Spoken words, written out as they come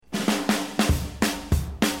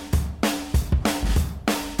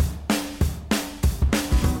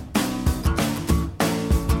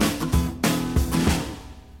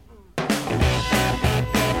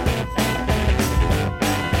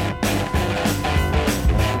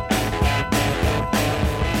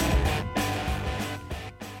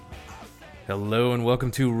Hello and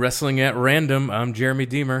welcome to Wrestling at Random. I'm Jeremy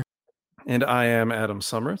Deemer. And I am Adam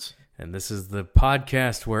Summers. And this is the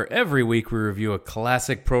podcast where every week we review a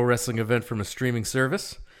classic pro wrestling event from a streaming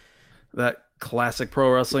service. That classic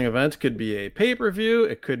pro wrestling event could be a pay-per-view,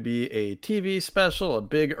 it could be a TV special, a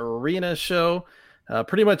big arena show,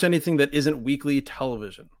 pretty much anything that isn't weekly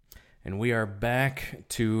television. And we are back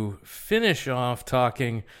to finish off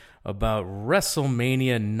talking about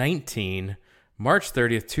WrestleMania 19, March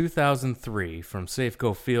 30th, 2003, from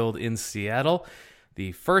Safeco Field in Seattle.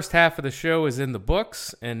 The first half of the show is in the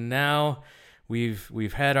books, and now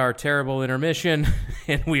we've had our terrible intermission,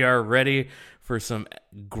 and we are ready for some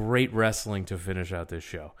great wrestling to finish out this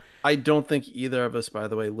show. I don't think either of us, by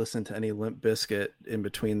the way, listened to any Limp Bizkit in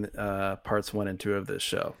between parts 1 and 2 of this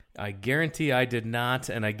show. I guarantee I did not,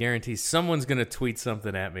 and I guarantee someone's going to tweet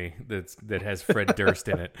something at me that has Fred Durst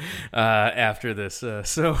in it after this.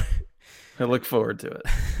 So I look forward to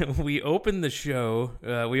it. We opened the show.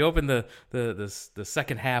 We opened the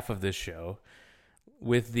second half of this show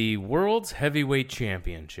with the World's Heavyweight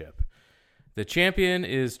Championship. The champion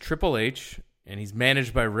is Triple H, and he's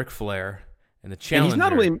managed by Ric Flair. And the challenger.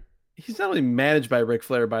 And he's not only managed by Ric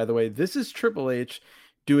Flair, by the way. This is Triple H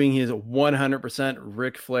doing his 100%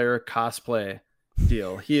 Ric Flair cosplay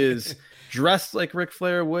deal. He is dressed like Ric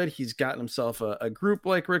Flair would. He's gotten himself a group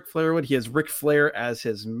like Ric Flair would. He has Ric Flair as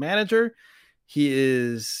his manager. He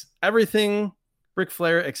is everything Ric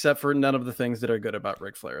Flair except for none of the things that are good about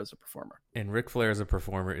Ric Flair as a performer. And Ric Flair as a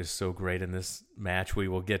performer is so great in this match. We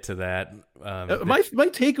will get to that. My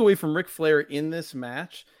takeaway from Ric Flair in this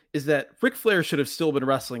match is that Ric Flair should have still been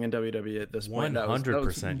wrestling in WWE at this point.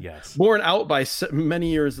 100% yes. Borne out by many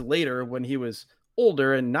years later when he was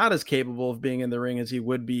older and not as capable of being in the ring as he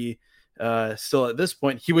would be still at this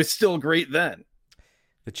point. He was still great then.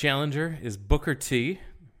 The challenger is Booker T.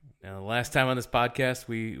 Now, the last time on this podcast,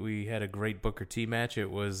 we had a great Booker T match.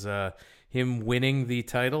 It was him winning the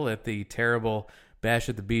title at the terrible Bash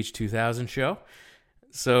at the Beach 2000 show.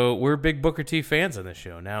 So we're big Booker T fans on this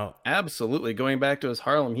show now. Absolutely. Going back to his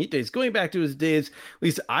Harlem Heat days, going back to his days, at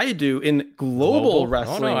least I do, in global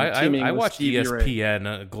wrestling. Oh, no, I watched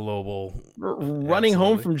ESPN Global. Running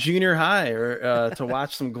home from junior high or to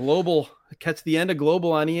watch some Global, catch the end of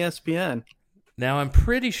Global on ESPN. Now, I'm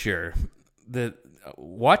pretty sure that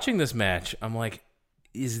watching this match, I'm like,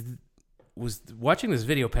 was watching this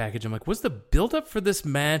video package, I'm like, was the buildup for this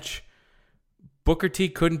match Booker T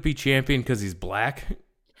couldn't be champion because he's black?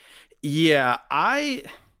 Yeah,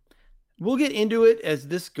 we'll get into it as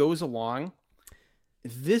this goes along.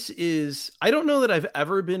 I don't know that I've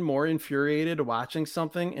ever been more infuriated watching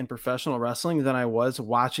something in professional wrestling than I was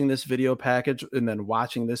watching this video package and then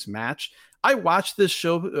watching this match. I watched this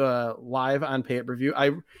show live on pay-per-view. I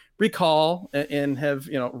recall and have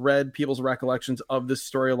read people's recollections of this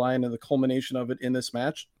storyline and the culmination of it in this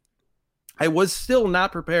match. I was still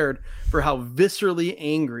not prepared for how viscerally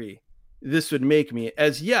angry this would make me.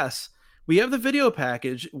 As yes, we have the video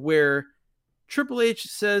package where Triple H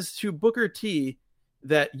says to Booker T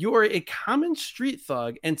that you are a common street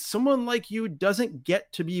thug and someone like you doesn't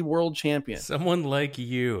get to be world champion. Someone like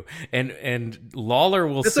you. And Lawler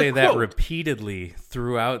will say that repeatedly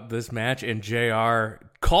throughout this match, and JR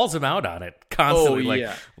calls him out on it constantly.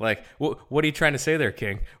 What are you trying to say there,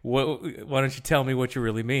 King? Why don't you tell me what you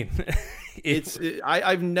really mean?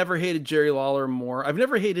 I've never hated Jerry Lawler more. I've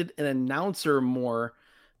never hated an announcer more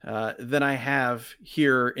than I have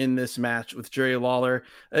here in this match with Jerry Lawler.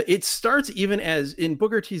 It starts even as in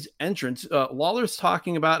Booker T's entrance. Lawler's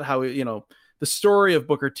talking about how, the story of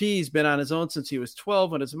Booker T's been on his own since he was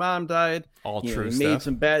 12 when his mom died. All true he stuff. made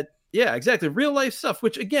some bad. Yeah, exactly. Real life stuff,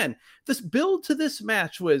 which again, this build to this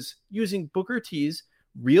match was using Booker T's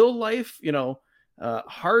real life,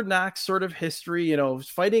 hard knocks sort of history,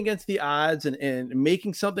 fighting against the odds and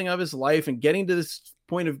making something of his life and getting to this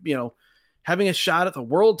point of, having a shot at the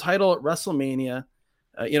world title at WrestleMania,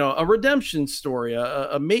 a redemption story,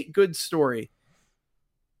 a make good story.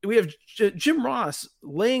 We have Jim Ross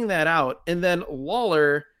laying that out. And then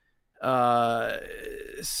Lawler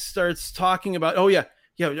starts talking about, are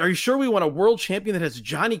you sure we want a world champion that has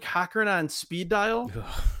Johnny Cochran on speed dial?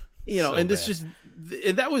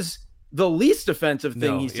 That was the least offensive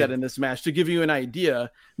thing he said in this match, to give you an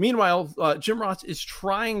idea. Meanwhile, Jim Ross is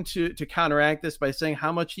trying to counteract this by saying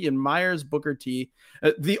how much he admires Booker T.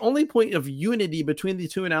 The only point of unity between the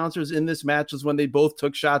two announcers in this match was when they both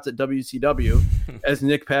took shots at WCW as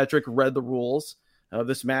Nick Patrick read the rules of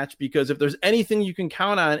this match, because if there's anything you can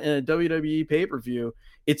count on in a WWE pay-per-view,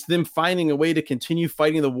 it's them finding a way to continue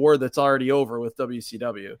fighting the war that's already over with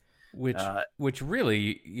WCW. Which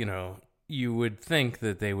really, you would think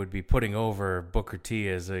that they would be putting over Booker T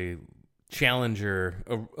as a challenger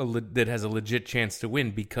that has a legit chance to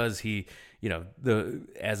win because he,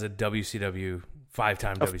 as a WCW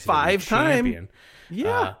five-time WCW champion.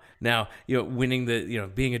 Yeah. Now, winning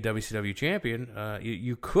being a WCW champion,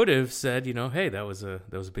 you could have said, hey, that was a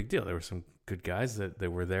big deal. There were some good guys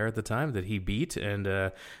that were there at the time that he beat, and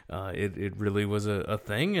it really was a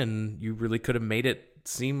thing, and you really could have made it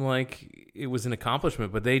seem like it was an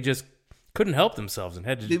accomplishment, but they just couldn't help themselves and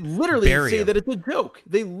had to. They literally say him. that it's a joke.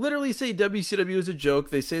 They literally say WCW is a joke.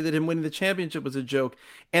 They say that him winning the championship was a joke.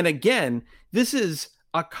 And again, this is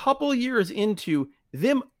a couple years into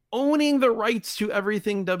them owning the rights to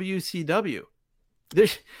everything WCW.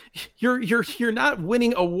 You're not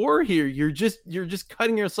winning a war here. You're just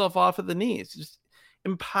cutting yourself off at the knees. Just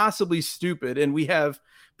impossibly stupid. And we have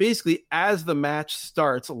basically, as the match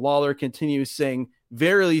starts, Lawler continues saying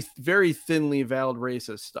very, very thinly veiled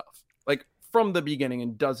racist stuff, like from the beginning,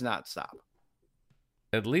 and does not stop.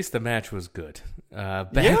 At least the match was good.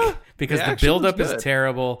 Because the build-up is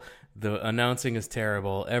terrible. The announcing is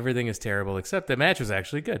terrible. Everything is terrible, except the match was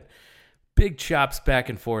actually good. Big chops back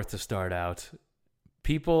and forth to start out.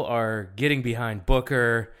 People are getting behind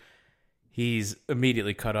Booker. He's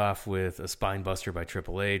immediately cut off with a spine buster by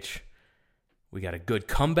Triple H. We got a good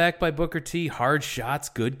comeback by Booker T. Hard shots,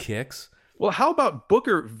 good kicks. Well, how about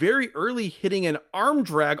Booker very early hitting an arm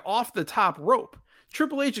drag off the top rope?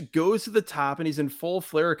 Triple H goes to the top and he's in full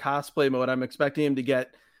Flair cosplay mode. I'm expecting him to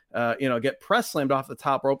get press slammed off the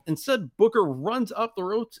top rope. Instead, Booker runs up the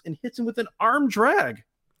ropes and hits him with an arm drag.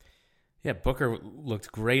 Yeah, Booker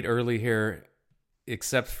looked great early here,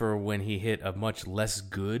 except for when he hit a much less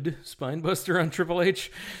good spinebuster on Triple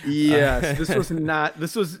H. Yes, this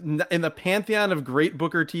was in the pantheon of great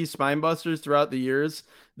Booker T spinebusters throughout the years.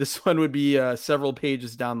 This one would be several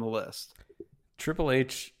pages down the list. Triple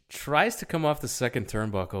H tries to come off the second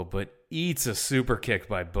turnbuckle, but eats a super kick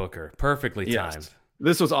by Booker. Perfectly timed. Yes.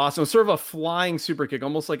 This was awesome. Sort of a flying super kick,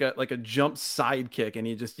 almost like a jump side kick. And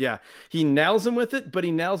he nails him with it, but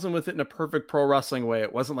he nails him with it in a perfect pro wrestling way.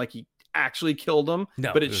 It wasn't like he actually killed him,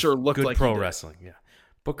 but it sure looked good like pro wrestling. Yeah.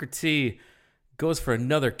 Booker T goes for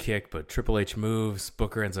another kick, but Triple H moves.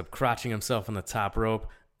 Booker ends up crotching himself on the top rope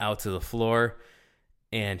out to the floor.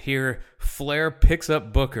 And here, Flair picks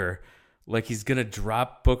up Booker like he's going to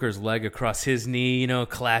drop Booker's leg across his knee,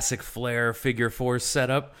 classic Flair figure four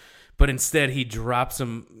setup. But instead, he drops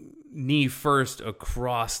him knee first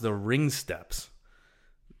across the ring steps.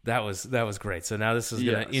 That was great. So now this is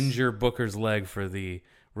going to injure Booker's leg for the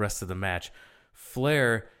rest of the match.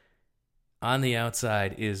 Flair on the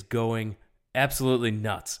outside is going absolutely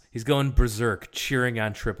nuts. He's going berserk, cheering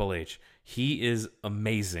on Triple H. He is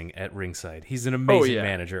amazing at ringside. He's an amazing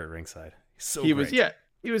manager at ringside. He was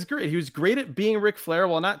great. He was great at being Ric Flair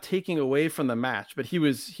while not taking away from the match, but he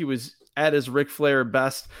was at his Ric Flair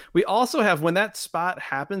best. We also have, when that spot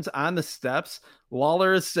happens on the steps,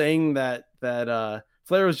 Lawler is saying that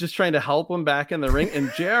Flair was just trying to help him back in the ring,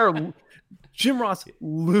 and Jim Ross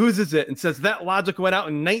loses it and says that logic went out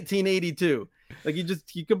in 1982. Like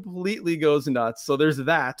he completely goes nuts. So there's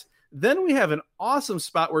that. Then we have an awesome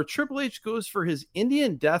spot where Triple H goes for his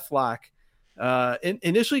Indian Deathlock.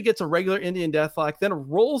 Initially gets a regular Indian Deathlock, then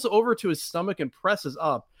rolls over to his stomach and presses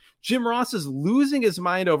up. Jim Ross is losing his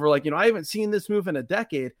mind over, I haven't seen this move in a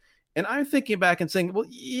decade. And I'm thinking back and saying, well,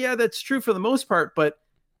 yeah, that's true for the most part, but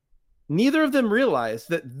neither of them realized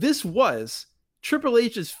that this was Triple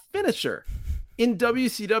H's finisher in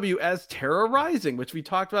WCW as Terror Rising, which we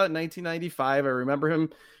talked about in 1995. I remember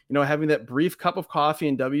him, having that brief cup of coffee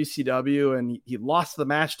in WCW, and he lost the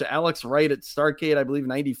match to Alex Wright at Starrcade, I believe,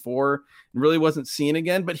 94, and really wasn't seen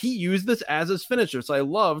again. But he used this as his finisher. So I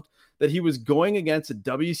loved that he was going against a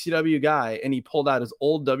WCW guy, and he pulled out his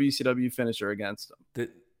old WCW finisher against him.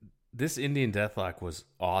 This Indian Deathlock was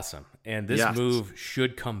awesome, and this move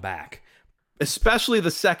should come back. Especially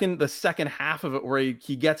the second half of it, where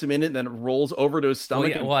he gets him in it and then rolls over to his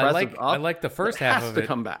stomach. I like the first half of it.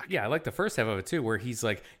 Come back. Yeah, I like the first half of it too, where he's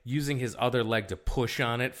like using his other leg to push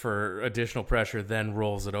on it for additional pressure, then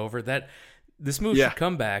rolls it over. This move should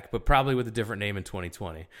come back, but probably with a different name in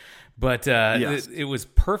 2020. But it was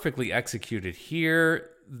perfectly executed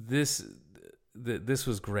here. This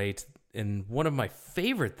was great, and one of my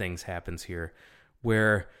favorite things happens here,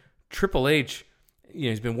 where Triple H,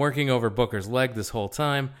 he's been working over Booker's leg this whole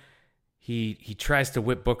time. He tries to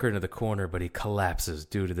whip Booker into the corner, but he collapses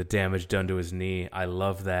due to the damage done to his knee. I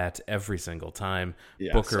love that every single time.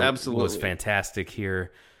 Yes, Booker absolutely was fantastic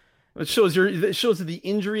here. It shows that the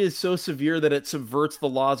injury is so severe that it subverts the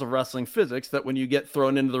laws of wrestling physics, that when you get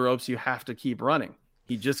thrown into the ropes, you have to keep running.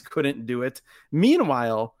 He just couldn't do it.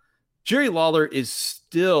 Meanwhile, Jerry Lawler he's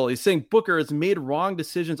saying Booker has made wrong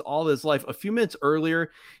decisions all his life. A few minutes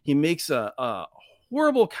earlier, he makes a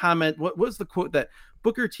horrible comment. What was the quote? That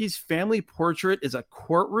Booker T's family portrait is a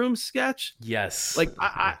courtroom sketch. Yes. Like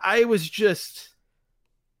I was just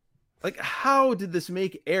like, how did this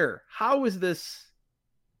make air? How is this?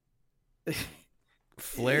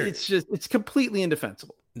 Flair. It's completely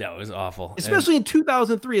indefensible. No, it was awful. Especially in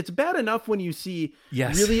 2003. It's bad enough when you see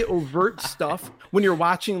really overt stuff when you're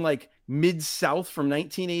watching like Mid-South from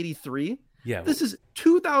 1983. Yeah. This is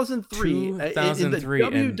 2003 in the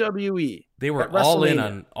WWE. They were all in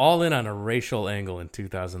on a racial angle in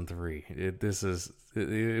 2003.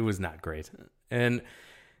 It was not great. And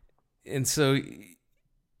so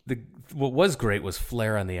what was great was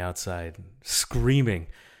Flair on the outside screaming,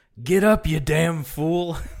 "Get up, you damn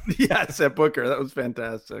fool." Yes, at Booker. That was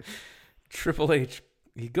fantastic. Triple H,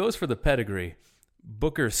 he goes for the pedigree.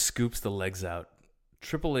 Booker scoops the legs out.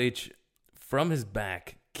 Triple H, from his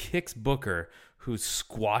back, kicks Booker, who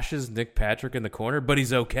squashes Nick Patrick in the corner, but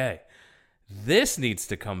he's okay. This needs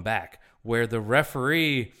to come back, where the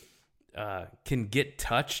referee can get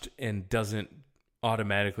touched and doesn't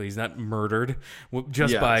automatically, he's not murdered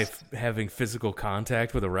just by having physical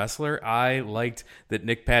contact with a wrestler. I liked that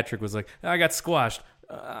Nick Patrick was like, I got squashed,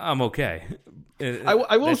 I'm okay.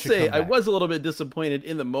 I will say I was a little bit disappointed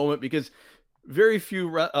in the moment because very few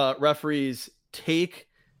referees take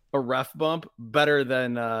a ref bump better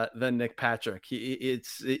than Nick Patrick.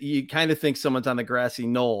 You kind of think someone's on the grassy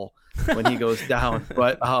knoll when he goes down,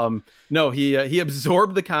 but no, he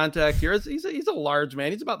absorbed the contact here. He's a large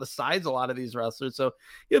man. He's about the size of a lot of these wrestlers, so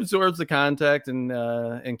he absorbs the contact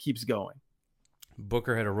and keeps going.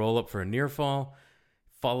 Booker had a roll up for a near fall,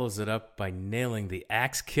 follows it up by nailing the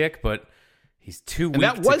axe kick, but he's too weak. And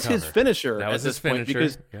that was his finisher. That was his finisher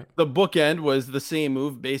because the bookend was the same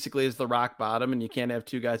move basically as the rock bottom, and you can't have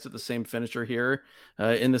two guys with the same finisher here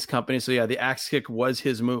in this company. So yeah, the axe kick was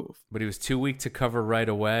his move. But he was too weak to cover right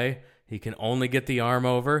away. He can only get the arm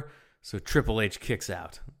over, so Triple H kicks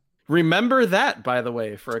out. Remember that, by the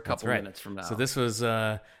way, for a couple minutes from now. So this was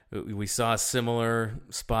we saw a similar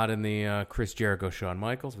spot in the Chris Jericho Shawn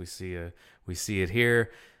Michaels. We see it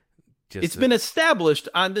here. It's been established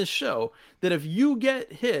on this show that if you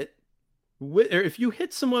get hit or if you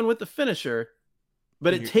hit someone with the finisher,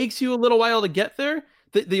 but it takes you a little while to get there,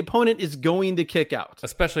 the opponent is going to kick out.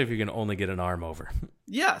 Especially if you can only get an arm over.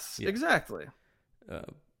 Yes, exactly.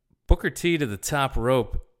 Booker T to the top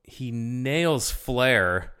rope. He nails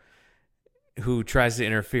Flair, who tries to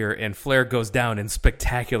interfere, and Flair goes down in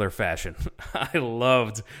spectacular fashion. I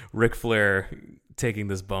loved Ric Flair taking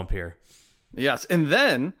this bump here. Yes, and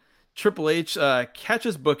then Triple H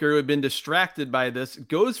catches Booker, who had been distracted by this,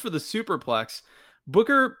 goes for the superplex.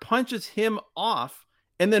 Booker punches him off,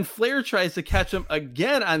 and then Flair tries to catch him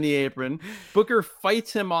again on the apron. Booker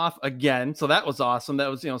fights him off again, so that was awesome. That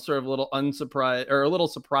was, sort of a little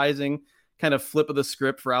surprising kind of flip of the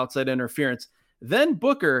script for outside interference. Then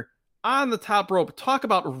Booker on the top rope, talk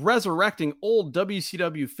about resurrecting old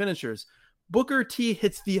WCW finishers. Booker T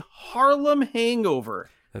hits the Harlem Hangover.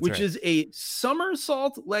 Which is a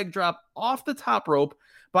somersault leg drop off the top rope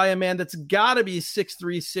by a man that's got to be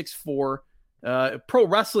 6'3", 6'4", pro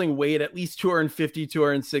wrestling weight, at least 250,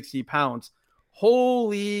 260 pounds.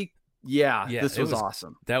 Holy, this was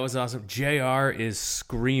awesome. That was awesome. JR is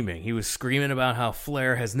screaming. He was screaming about how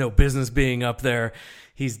Flair has no business being up there.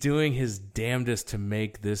 He's doing his damnedest to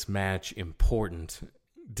make this match important,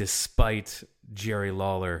 despite Jerry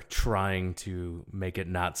Lawler trying to make it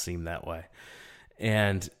not seem that way.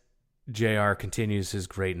 And JR continues his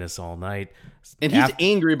greatness all night. And he's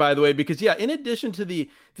angry, by the way, because, in addition to the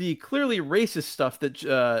clearly racist stuff that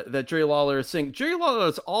Jerry Lawler is saying, Jerry Lawler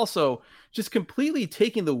is also just completely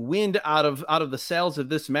taking the wind out of the sails of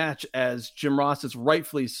this match, as Jim Ross is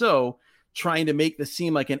rightfully so, trying to make this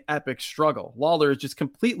seem like an epic struggle. Lawler is just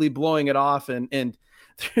completely blowing it off. And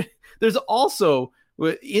there's also,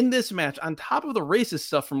 in this match, on top of the racist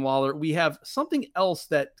stuff from Lawler, we have something else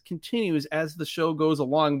that continues as the show goes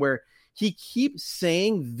along, where he keeps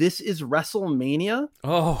saying this is WrestleMania.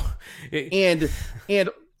 Oh, and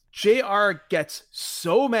JR gets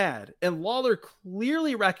so mad, and Lawler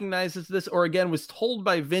clearly recognizes this, or again was told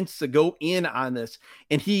by Vince to go in on this.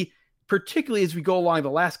 And he, particularly as we go along the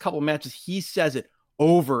last couple of matches, he says it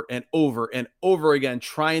over and over and over again,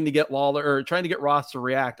 trying to get Ross to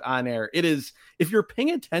react on air. It is, if you're paying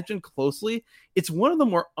attention closely, it's one of the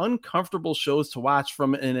more uncomfortable shows to watch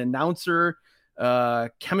from an announcer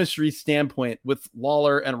chemistry standpoint, with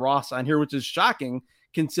Lawler and Ross on here, which is shocking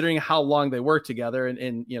considering how long they worked together.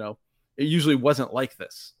 And it usually wasn't like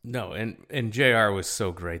this. No. And JR was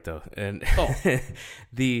so great though. And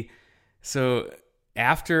So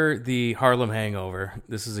after the Harlem Hangover,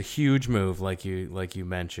 this is a huge move, like you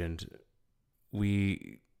mentioned.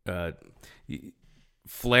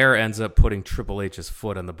 Flair ends up putting Triple H's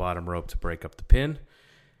foot on the bottom rope to break up the pin.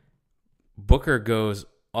 Booker goes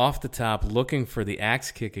off the top looking for the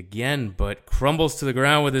axe kick again, but crumbles to the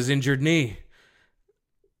ground with his injured knee.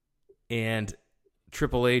 And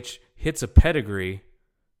Triple H hits a pedigree,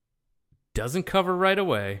 doesn't cover right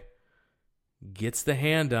away, gets the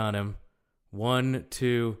hand on him. 1,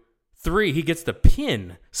 2, 3. He gets the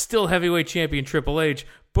pin. Still heavyweight champion Triple H.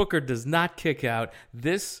 Booker does not kick out.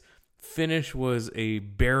 This finish was a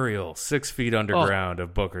burial 6 feet underground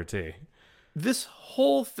of Booker T. This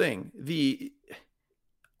whole thing,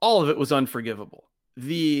 all of it was unforgivable.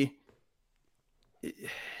 The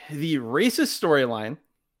racist storyline,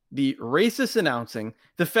 the racist announcing,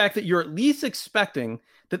 the fact that you're at least expecting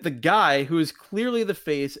that the guy who is clearly the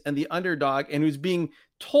face and the underdog and who's being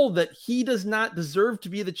told that he does not deserve to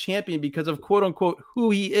be the champion because of quote unquote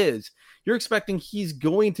who he is, you're expecting he's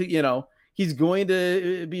going to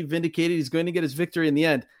be vindicated. He's going to get his victory in the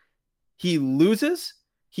end. He loses.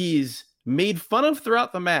 He's made fun of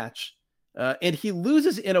throughout the match. And he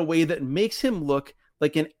loses in a way that makes him look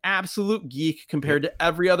like an absolute geek compared to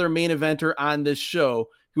every other main eventer on this show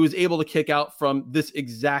who was able to kick out from this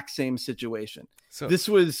exact same situation. So this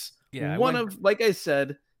was like I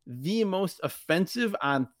said, the most offensive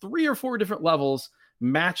on 3 or 4 different levels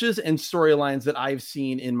matches and storylines that I've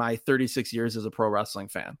seen in my 36 years as a pro wrestling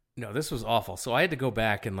fan. No, this was awful. So I had to go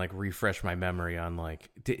back and refresh my memory on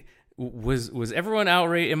was everyone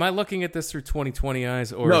outraged? Am I looking at this through 2020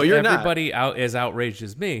 eyes, or no, is everybody out as outraged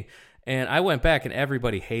as me? And I went back and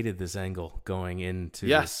everybody hated this angle going into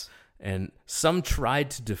this. And some tried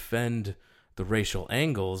to defend the racial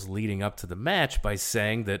angles leading up to the match by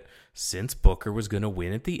saying that since Booker was going to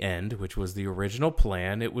win at the end, which was the original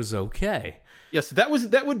plan, it was okay. Yes, that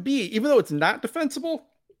would be, even though it's not defensible,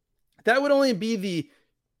 that would only be the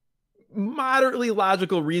moderately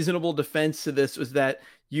logical, reasonable defense to this, was that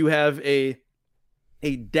you have a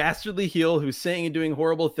dastardly heel who's saying and doing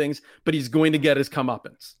horrible things, but he's going to get his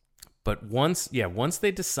comeuppance. But once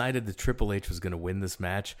they decided that Triple H was going to win this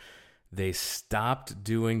match, they stopped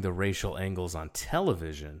doing the racial angles on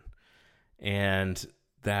television, and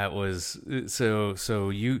that was so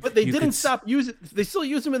you. But they didn't stop using. They still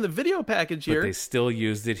use them in the video package here. But they still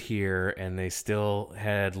used it here, and they still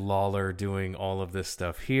had Lawler doing all of this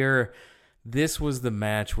stuff here. This was the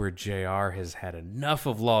match where JR has had enough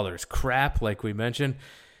of Lawler's crap, like we mentioned.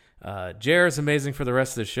 JR is amazing for the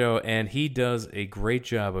rest of the show, and he does a great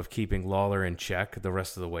job of keeping Lawler in check the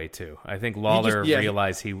rest of the way, too. I think Lawler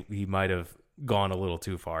realized he might have gone a little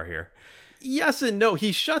too far here. Yes and no.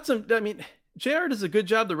 He shuts him. I mean, JR does a good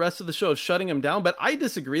job the rest of the show of shutting him down, but I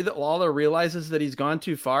disagree that Lawler realizes that he's gone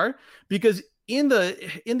too far, because in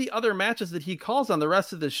the other matches that he calls on the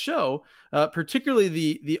rest of the show, particularly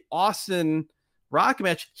the Austin Rock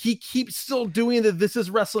match, he keeps still doing the "This is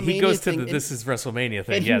WrestleMania" He goes to thing, "This is WrestleMania"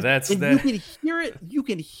 thing. Yeah, that's that. You can hear it. You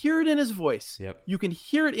can hear it in his voice. Yep. You can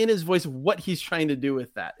hear it in his voice what he's trying to do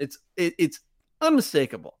with that. It's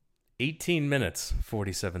unmistakable. 18 minutes,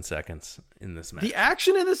 47 seconds in this match. The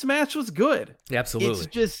action in this match was good. Absolutely. It's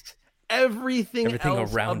just everything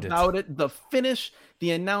else around about it. The finish,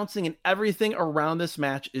 the announcing, and everything around this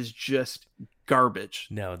match is just garbage.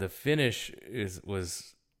 No, the finish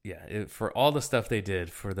for all the stuff they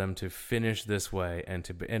did, for them to finish this way and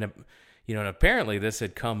apparently this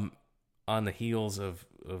had come on the heels of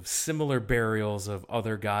similar burials of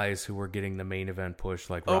other guys who were getting the main event push,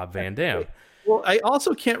 like Rob Van Dam. Well, I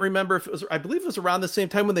also can't remember if it was, I believe it was around the same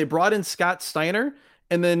time when they brought in Scott Steiner,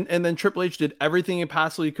 and then Triple H did everything he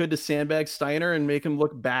possibly could to sandbag Steiner and make him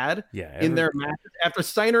look bad in their matches. After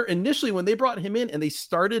Steiner, initially, when they brought him in and they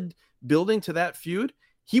started building to that feud,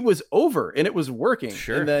 he was over and it was working.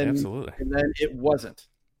 Sure, and then, absolutely. And then it wasn't.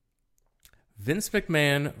 Vince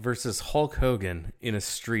McMahon versus Hulk Hogan in a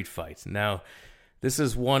street fight. Now, this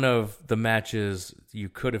is one of the matches you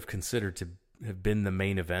could have considered to have been the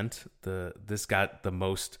main event. This got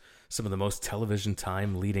some of the most television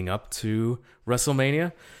time leading up to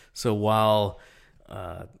WrestleMania. So while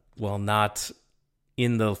not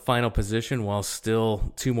in the final position, while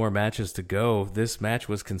still 2 more matches to go, this match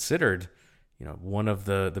was considered, one of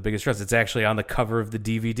the biggest draws. It's actually on the cover of the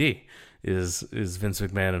DVD is Vince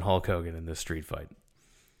McMahon and Hulk Hogan in this street fight.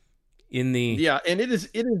 And it is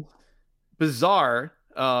bizarre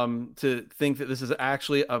to think that this is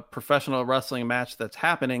actually a professional wrestling match that's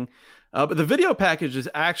happening. But the video package is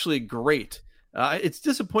actually great. It's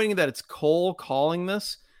disappointing that it's Cole calling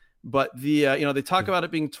this, but they talk about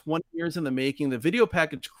it being 20 years in the making. The video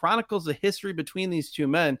package chronicles the history between these two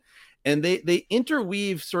men. and they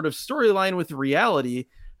interweave sort of storyline with reality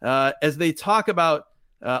as they talk about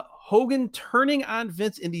Hogan turning on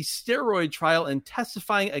Vince in the steroid trial and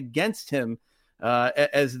testifying against him,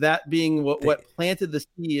 as that being what planted the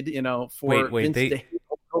seed, for Vince to hate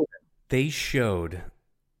Hogan. They showed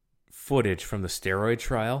footage from the steroid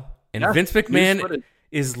trial, and Yes, Vince McMahon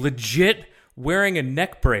is legit wearing a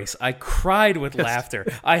neck brace. I cried with laughter.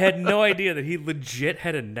 I had no idea that he legit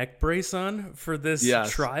had a neck brace on for this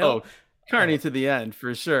trial. Oh, Carney to the end,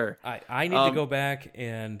 for sure. I need to go back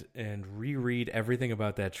and reread everything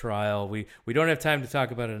about that trial. We don't have time to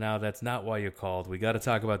talk about it now. That's not why you called. We got to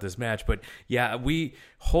talk about this match. But yeah,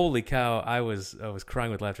 holy cow, I was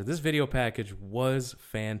crying with laughter. This video package was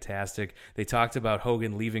fantastic. They talked about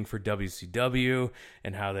Hogan leaving for WCW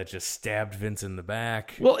and how that just stabbed Vince in the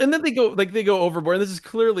back. Well, and then they go overboard. And this is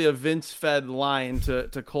clearly a Vince fed line to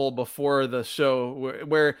Cole before the show,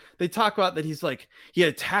 where they talk about that he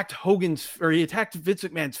attacked he attacked Vince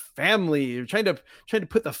McMahon's family, trying to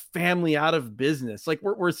put the family out of business. Like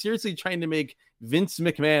we're seriously trying to make Vince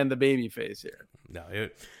McMahon the babyface here. No,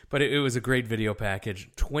 but it was a great video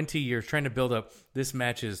package. 20 years trying to build up. This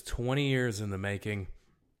match is 20 years in the making,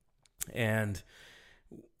 and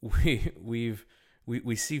we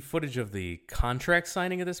see footage of the contract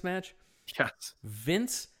signing of this match. Yes,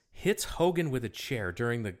 Vince hits Hogan with a chair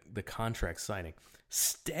during the contract signing,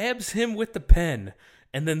 stabs him with the pen,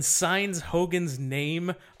 and then signs Hogan's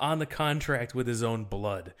name on the contract with his own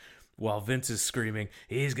blood, while Vince is screaming,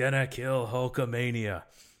 "He's gonna kill Hulkamania."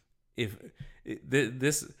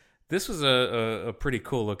 This was a pretty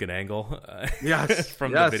cool looking angle,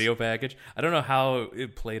 from the video package. I don't know how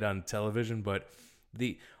it played on television, but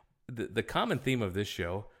the common theme of this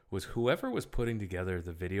show was whoever was putting together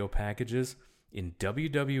the video packages in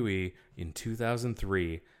WWE in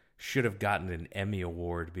 2003 should have gotten an Emmy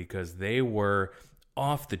Award, because they were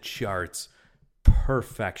off the charts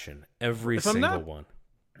perfection, every single one.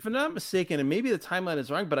 If I'm not mistaken, and maybe the timeline is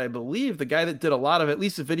wrong, but I believe the guy that did a lot of at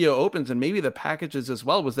least the video opens and maybe the packages as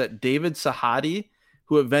well was that David Sahadi,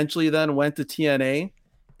 who eventually then went to TNA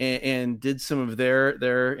and did some of their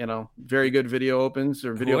very good video opens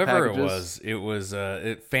or video packages. It was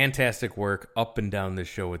fantastic work up and down this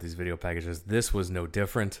show with these video packages. This was no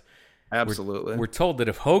different. Absolutely. We're told that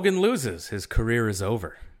if Hogan loses, his career is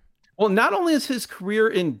over. Well, not only is his career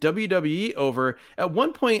in WWE over, at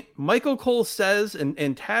one point, Michael Cole says, and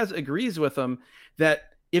Taz agrees with him,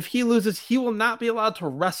 that if he loses, he will not be allowed to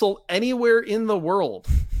wrestle anywhere in the world.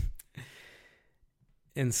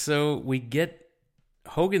 And so we get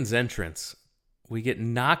Hogan's entrance. We get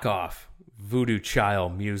knockoff Voodoo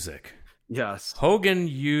Child music. Yes. Hogan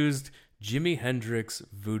used Jimi Hendrix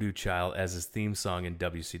Voodoo Child as his theme song in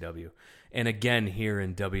WCW, and again here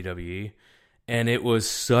in WWE. And it was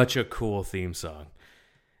such a cool theme song.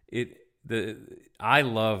 I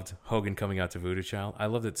loved Hogan coming out to Voodoo Child. I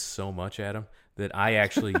loved it so much, Adam, that I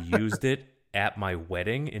actually used it at my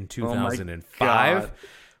wedding in 2005.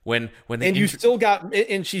 When they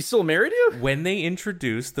and she still married you? When they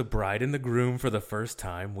introduced the bride and the groom for the first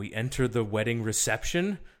time, we entered the wedding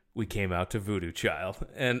reception. We came out to Voodoo Child,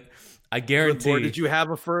 and I guarantee. Did you have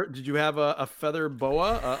a feathered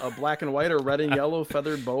boa, a black and white or red and yellow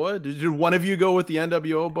feathered boa? Did one of you go with the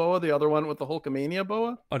NWO boa, the other one with the Hulkamania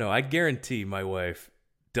boa? Oh no, I guarantee my wife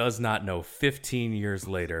does not know 15 years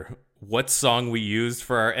later what song we used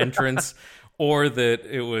for our entrance, or that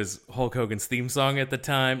it was Hulk Hogan's theme song at the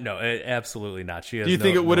time. No, absolutely not. She has. Do you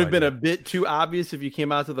think it would have been a bit too obvious if you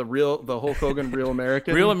came out to the Hulk Hogan Real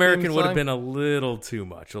American? Real American would have been a little too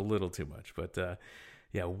much, but.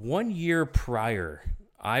 Yeah, 1 year prior,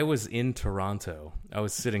 I was in Toronto. I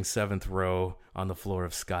was sitting 7th row on the floor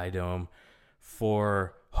of Skydome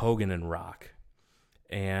for Hogan and Rock.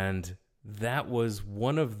 And that was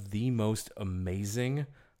one of the most amazing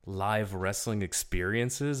live wrestling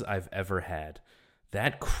experiences I've ever had.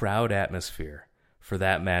 That crowd atmosphere for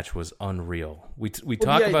that match was unreal.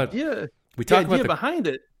 The idea behind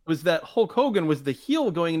it was that Hulk Hogan was the heel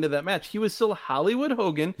going into that match. He was still Hollywood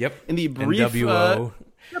Hogan. Yep. In the brief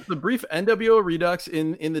NWO Redux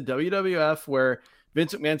in the WWF, where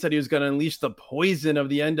Vince McMahon said he was going to unleash the poison of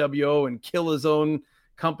the NWO and kill his own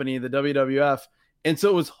company, the WWF. And so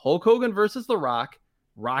it was Hulk Hogan versus The Rock.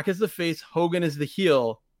 Rock is the face, Hogan is the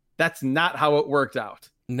heel. That's not how it worked out.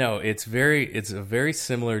 No, it's a very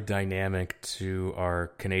similar dynamic to our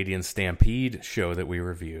Canadian Stampede show that we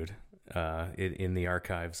reviewed. In the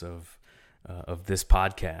archives of this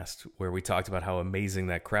podcast, where we talked about how amazing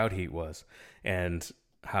that crowd heat was, and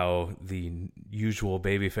how the usual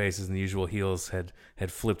baby faces and the usual heels had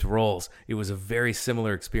flipped roles. It was a very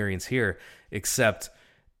similar experience here, except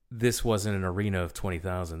this wasn't an arena of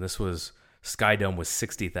 20,000. This was Skydome was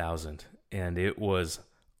 60,000, and it was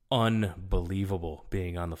unbelievable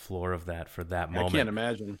being on the floor of that for that moment. I can't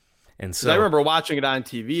imagine. And so I remember watching it on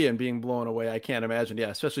TV and being blown away. I can't imagine. Yeah,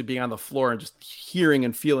 especially being on the floor and just hearing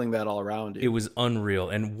and feeling that all around you. It was unreal.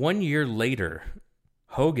 And 1 year later,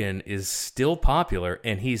 Hogan is still popular,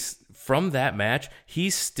 and from that match,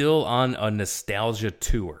 he's still on a nostalgia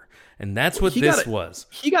tour. And that's what this was.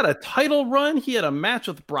 He got a title run. He had a match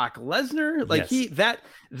with Brock Lesnar. Like yes.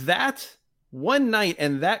 that one night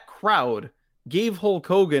and that crowd gave Hulk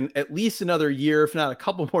Hogan at least another year, if not a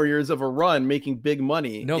couple more years of a run making big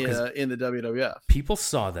money in the WWF. People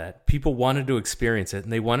saw that. People wanted to experience it,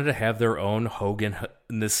 and they wanted to have their own Hogan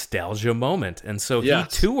nostalgia moment. And so he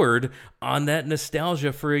toured on that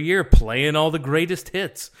nostalgia for a year, playing all the greatest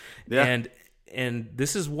hits. Yeah. And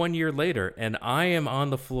this is 1 year later, and I am on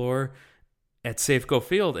the floor at Safeco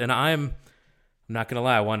Field, and I'm not going to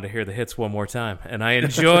lie, I wanted to hear the hits one more time. And I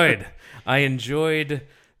enjoyed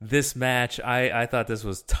this match. I thought this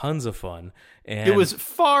was tons of fun. And it was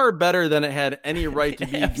far better than it had any right to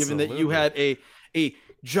be, given that you had a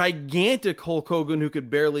gigantic Hulk Hogan who could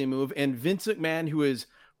barely move, and Vince McMahon, who is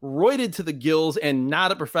roided to the gills and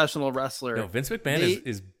not a professional wrestler. No, Vince McMahon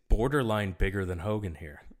is borderline bigger than Hogan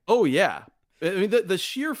here. Oh, yeah. I mean, the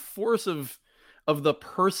sheer force of the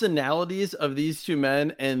personalities of these two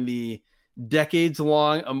men and the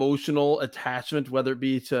decades-long emotional attachment, whether it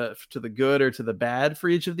be to the good or to the bad for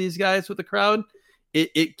each of these guys with the crowd,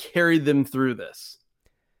 it carried them through this.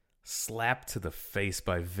 Slap to the face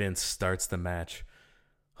by Vince starts the match.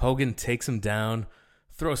 Hogan takes him down,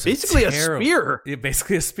 throws a spear. Yeah,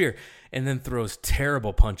 basically a spear, and then throws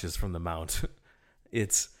terrible punches from the mount.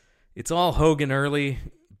 It's all Hogan early,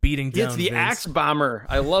 beating down Vince. He hits the Axe Bomber.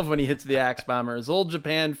 I love when he hits the Axe Bomber. His old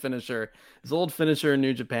Japan finisher. His old finisher in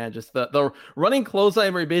New Japan. Just the running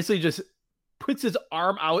clothesline where he basically just puts his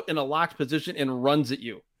arm out in a locked position and runs at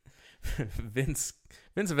you. Vince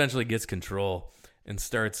eventually gets control and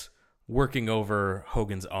starts working over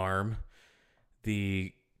Hogan's arm.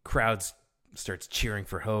 The crowd starts cheering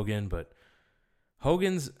for Hogan, but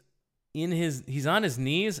Hogan's he's on his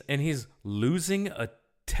knees and he's losing a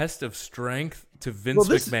test of strength to Vince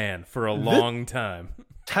McMahon for a long time.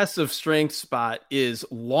 Test of strength spot is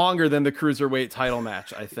longer than the cruiserweight title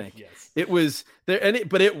match, I think. Yes. It was there,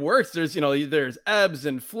 but it works. There's ebbs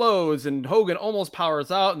and flows, and Hogan almost powers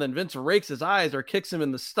out, and then Vince rakes his eyes or kicks him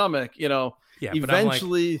in the stomach. Yeah,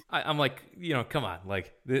 eventually, but I'm like, come on,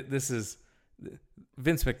 like this is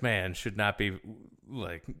Vince McMahon should not be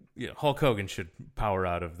like, Hulk Hogan should power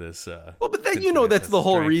out of this. Well, but then that's the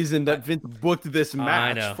whole reason that Vince booked this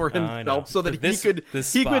match for himself, so that he could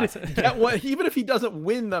get one, even if he doesn't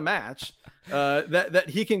win the match, that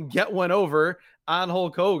he can get one over on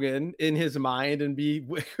Hulk Hogan in his mind and be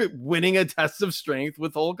winning a test of strength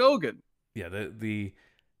with Hulk Hogan. Yeah,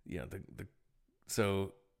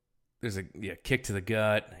 so there's a kick to the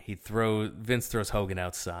gut. Vince throws Hogan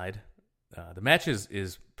outside. The match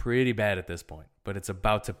is pretty bad at this point, but it's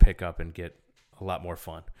about to pick up and get a lot more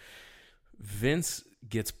fun. Vince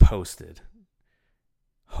gets posted.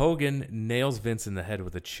 Hogan nails Vince in the head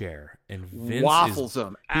with a chair, and Vince waffles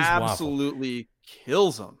him. Absolutely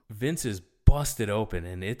kills him. Vince is busted open,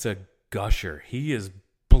 and it's a gusher. He is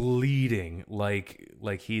bleeding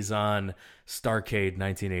like he's on Starrcade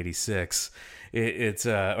 1986.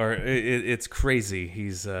 It's crazy.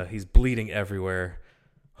 He's bleeding everywhere.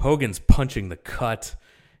 Hogan's punching the cut.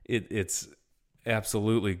 It's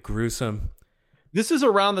absolutely gruesome. This is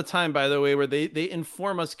around the time, by the way, where they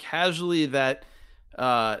inform us casually that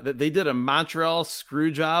they did a Montreal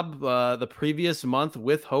screw job the previous month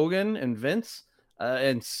with Hogan and Vince,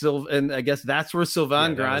 and I guess that's where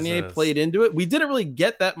Sylvain Grenier played into it. We didn't really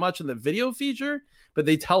get that much in the video feature, but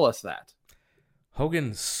they tell us that.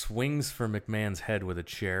 Hogan swings for McMahon's head with a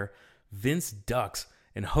chair. Vince ducks,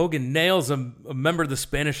 and Hogan nails a member of the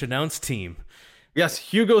Spanish announce team. Yes,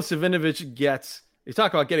 Hugo Savinovich you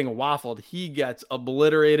talk about getting waffled. He gets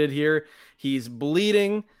obliterated here. He's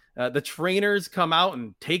bleeding. The trainers come out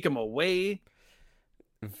and take him away.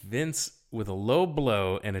 Vince with a low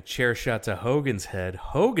blow and a chair shot to Hogan's head.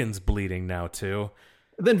 Hogan's bleeding now too.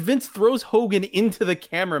 Then Vince throws Hogan into the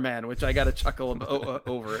cameraman, which I got to chuckle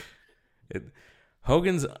over it.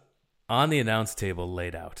 Hogan's on the announce table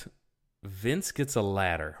laid out. Vince gets a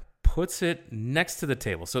ladder, puts it next to the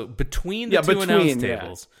table. So between the two announce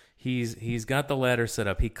tables, he's got the ladder set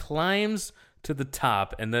up. He climbs to the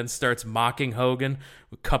top and then starts mocking Hogan,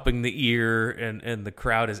 cupping the ear, and the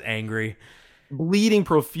crowd is angry. Bleeding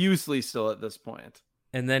profusely still at this point.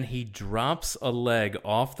 And then he drops a leg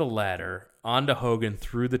off the ladder onto Hogan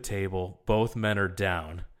through the table. Both men are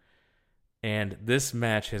down. And this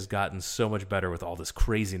match has gotten so much better with all this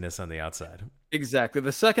craziness on the outside. Exactly.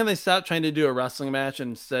 The second they stopped trying to do a wrestling match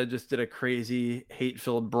and instead just did a crazy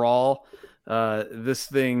hate-filled brawl, this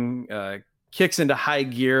thing kicks into high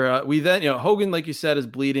gear. We then, Hogan, like you said, is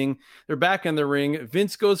bleeding. They're back in the ring.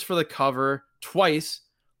 Vince goes for the cover twice.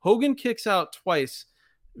 Hogan kicks out twice.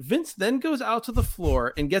 Vince then goes out to the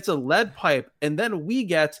floor and gets a lead pipe. And then we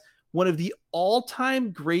get one of the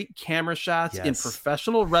all-time great camera shots in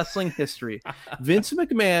professional wrestling history. Vince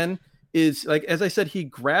McMahon is, like, as I said, he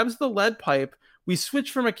grabs the lead pipe. We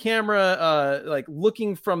switch from a camera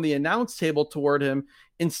looking from the announce table toward him.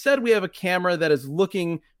 Instead, we have a camera that is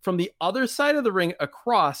looking from the other side of the ring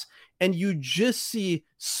across, and you just see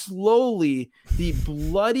slowly the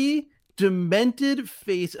bloody, demented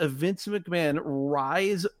face of Vince McMahon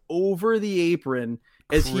rise over the apron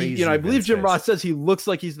as Crazy I believe Jim Vince Ross says he looks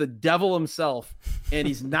like he's the devil himself, and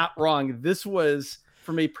he's not wrong. This was,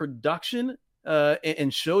 from a production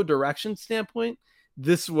and show direction standpoint,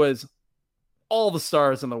 this was all the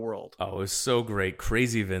stars in the world. Oh, it was so great.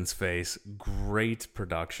 Crazy Vince face. Great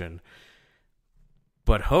production.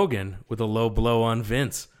 But Hogan with a low blow on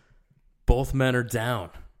Vince. Both men are down.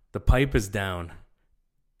 The pipe is down.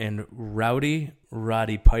 And Roddy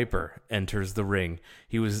Piper enters the ring.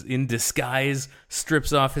 He was in disguise,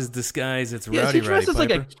 strips off his disguise. It's Roddy Piper. Is he dressed as like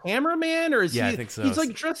a cameraman, or is I think so. He's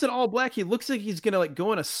like dressed in all black. He looks like he's gonna like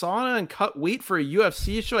go in a sauna and cut weight for a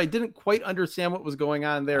UFC show. I didn't quite understand what was going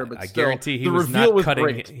on there, but I still, guarantee he the was reveal not cutting.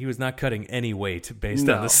 great. He was not cutting any weight based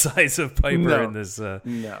on the size of Piper in this.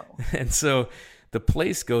 No, and so the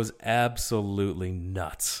place goes absolutely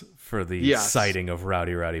nuts for the sighting of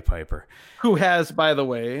Roddy Piper. Who has, by the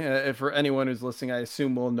way, for anyone who's listening, I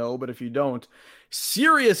assume will know, but if you don't,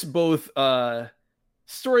 serious both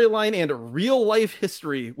storyline and real life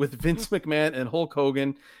history with Vince McMahon and Hulk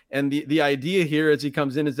Hogan. And the idea here as he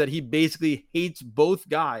comes in is that he basically hates both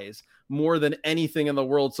guys more than anything in the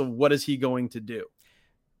world. So what is he going to do?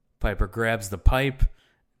 Piper grabs the pipe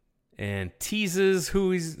and teases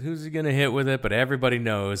who's he going to hit with it, but everybody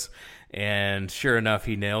knows. And sure enough,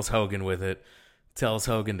 he nails Hogan with it, tells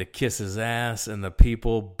Hogan to kiss his ass, and the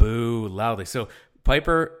people boo loudly. So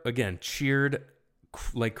Piper, again, cheered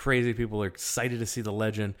like crazy. People are excited to see the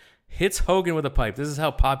legend. Hits Hogan with a pipe. This is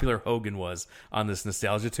how popular Hogan was on this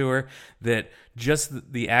nostalgia tour, that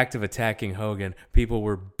just the act of attacking Hogan, people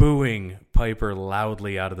were booing Piper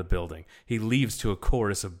loudly out of the building. He leaves to a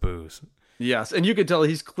chorus of boos. Yes, and you could tell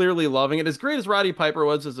he's clearly loving it. As great as Roddy Piper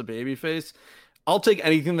was as a babyface, I'll take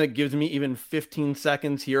anything that gives me even 15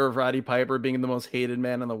 seconds here of Roddy Piper being the most hated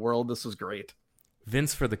man in the world. This was great.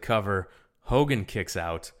 Vince for the cover. Hogan kicks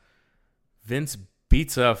out. Vince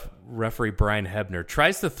beats up referee Brian Hebner.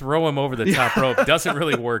 Tries to throw him over the top rope. Doesn't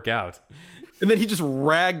really work out. And then he just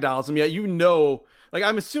ragdolls him. Like,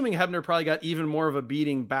 I'm assuming Hebner probably got even more of a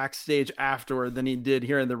beating backstage afterward than he did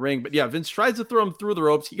here in the ring. But yeah, Vince tries to throw him through the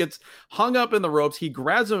ropes. He gets hung up in the ropes. He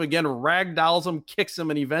grabs him again, ragdolls him, kicks him,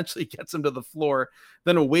 and eventually gets him to the floor.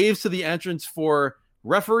 Then waves to the entrance for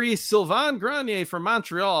referee Sylvain Grenier from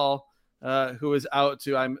Montreal, who is out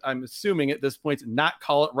to, I'm assuming at this point, not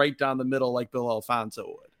call it right down the middle like Bill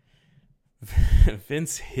Alfonso would.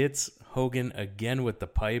 Vince hits Hogan again with the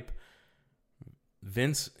pipe.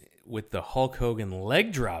 Vince with the Hulk Hogan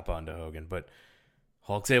leg drop onto Hogan, but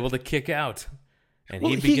Hulk's able to kick out, and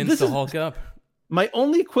he begins to Hulk up. My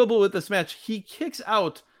only quibble with this match, he kicks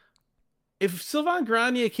out. If Sylvain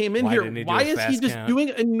Grenier came in here, why is he just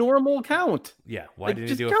doing a normal count? Yeah, why didn't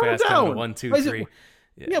he do a fast count? 1, 2, 3.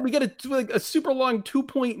 Yeah, we get a super long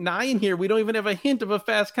 2.9 here. We don't even have a hint of a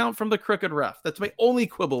fast count from the crooked ref. That's my only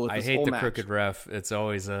quibble with this whole match. I hate the crooked ref. It's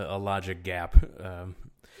always a logic gap.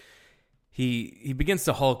 He begins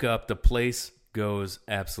to Hulk up. The place goes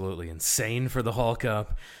absolutely insane for the Hulk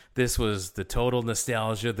up. This was the total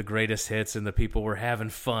nostalgia, the greatest hits, and the people were having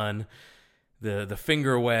fun. The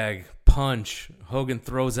finger wag, punch. Hogan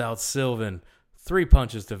throws out Sylvan. 3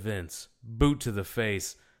 punches to Vince. Boot to the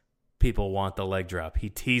face. People want the leg drop. He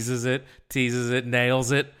teases it,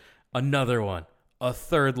 nails it. Another one. A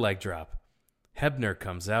third leg drop. Hebner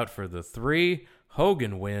comes out for the 3.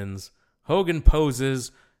 Hogan wins. Hogan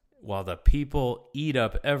poses while the people eat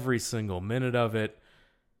up every single minute of it.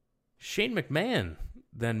 Shane McMahon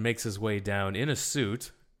then makes his way down in a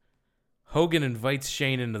suit. Hogan invites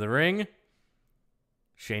Shane into the ring.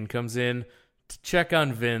 Shane comes in to check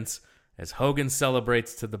on Vince as Hogan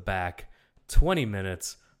celebrates to the back. 20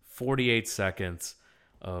 minutes, 48 seconds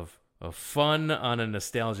of fun on a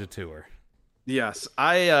nostalgia tour. Yes,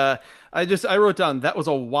 I wrote down that was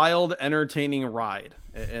a wild, entertaining ride,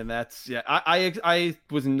 and that's yeah. I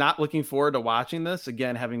was not looking forward to watching this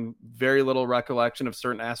again, having very little recollection of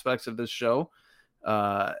certain aspects of this show,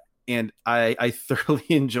 uh, and I thoroughly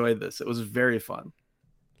enjoyed this. It was very fun.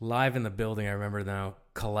 Live in the building, I remember now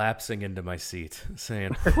collapsing into my seat,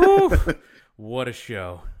 saying, "Whew, what a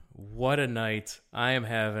show. What a night. I am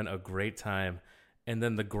having a great time." And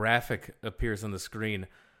then the graphic appears on the screen.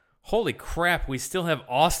 Holy crap, we still have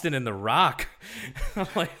Austin and The Rock. I'm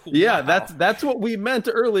like, Yeah, wow. that's what we meant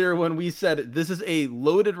earlier when we said this is a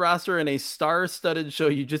loaded roster and a star-studded show.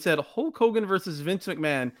 You just had Hulk Hogan versus Vince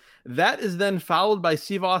McMahon. That is then followed by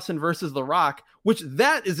Steve Austin versus The Rock, which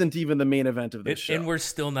that isn't even the main event of this show. And we're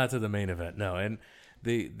still not to the main event. No, and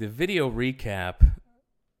the video recap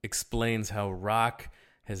explains how Rock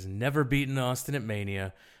has never beaten Austin at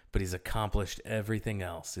Mania, but he's accomplished everything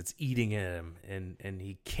else. It's eating him, and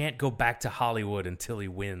he can't go back to Hollywood until he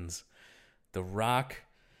wins. The Rock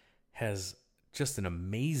has just an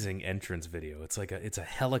amazing entrance video. It's a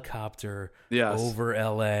helicopter Yes. over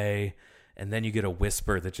LA, and then you get a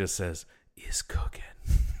whisper that just says, "Is cooking."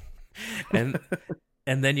 and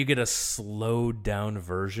and then you get a slowed down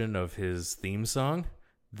version of his theme song.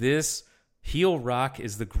 This heel Rock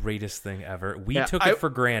is the greatest thing ever. We took it for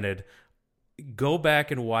granted. Go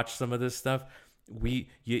back and watch some of this stuff.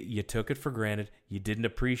 You took it for granted. You didn't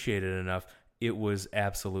appreciate it enough. It was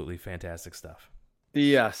absolutely fantastic stuff.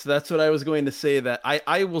 Yes, that's what I was going to say. That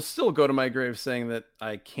I will still go to my grave saying that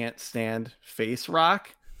I can't stand face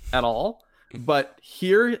Rock at all. But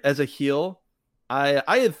here, as a heel, I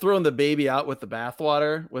had thrown the baby out with the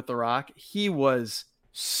bathwater with The Rock. He was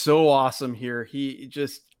so awesome here. He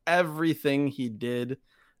just everything he did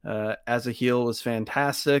as a heel was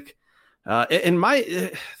fantastic.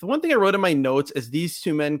 The one thing I wrote in my notes as these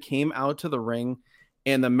two men came out to the ring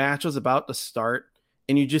and the match was about to start,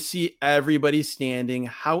 and you just see everybody standing,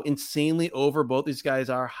 how insanely over both these guys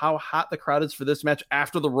are, how hot the crowd is for this match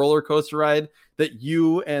after the roller coaster ride that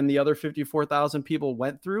you and the other 54,000 people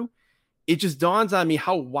went through. It just dawns on me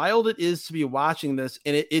how wild it is to be watching this,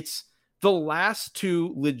 and it's the last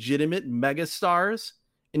two legitimate megastars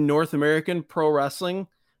in North American pro wrestling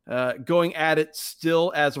going at it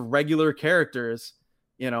still as regular characters,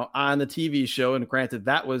 on the TV show. And granted,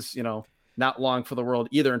 that was, not long for the world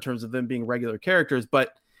either in terms of them being regular characters,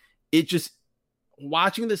 but it just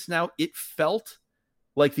watching this now, it felt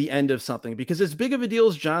like the end of something, because as big of a deal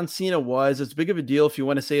as John Cena was, as big of a deal, if you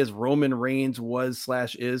want to say, as Roman Reigns was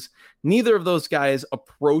 / is, neither of those guys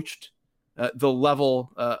approached the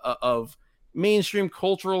level of mainstream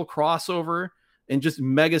cultural crossover and just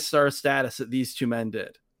megastar status that these two men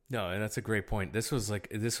did. No, and that's a great point. This was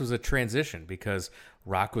a transition because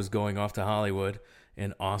Rock was going off to Hollywood,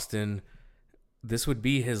 and Austin, this would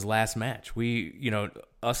be his last match.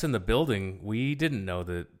 Us in the building, we didn't know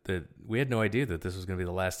that we had no idea that this was going to be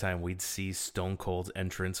the last time we'd see Stone Cold's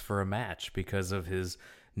entrance for a match because of his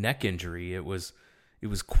neck injury. It was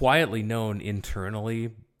quietly known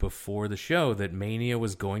internally before the show that Mania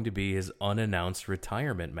was going to be his unannounced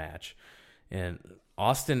retirement match. And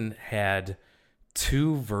Austin had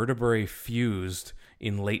 2 vertebrae fused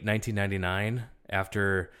in late 1999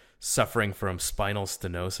 after suffering from spinal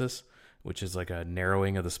stenosis, which is like a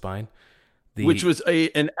narrowing of the spine. Which was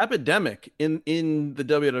an epidemic in the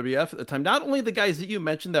WWF at the time. Not only the guys that you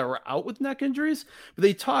mentioned that were out with neck injuries, but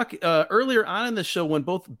they talk earlier on in the show when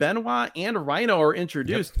both Benoit and Rhino are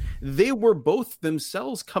introduced, They were both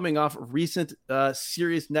themselves coming off recent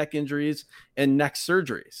serious neck injuries and neck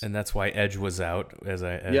surgeries. And that's why Edge was out, as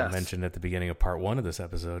I mentioned at the beginning of part 1 of this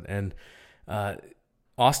episode. And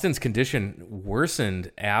Austin's condition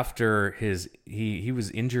worsened after he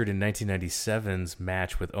was injured in 1997's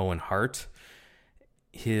match with Owen Hart.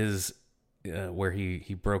 Where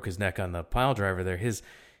he broke his neck on the pile driver there. His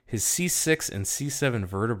C6 and C7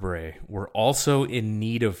 vertebrae were also in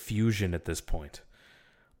need of fusion at this point.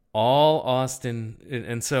 All Austin,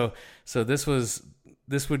 and so this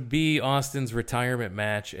would be Austin's retirement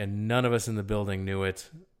match, and none of us in the building knew it.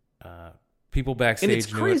 People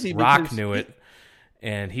backstage knew it. Rock knew it.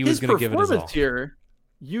 And he was going to give it his all. Here,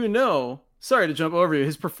 sorry to jump over you.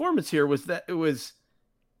 His performance here was that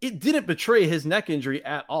it didn't betray his neck injury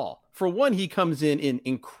at all. For one, he comes in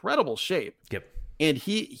incredible shape. Yep. And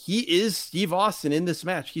he is Steve Austin in this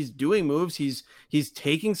match. He's doing moves. He's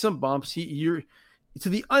taking some bumps. To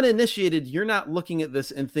the uninitiated, you're not looking at this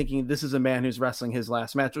and thinking this is a man who's wrestling his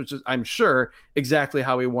last match, which is, I'm sure, exactly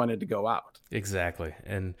how he wanted to go out. Exactly.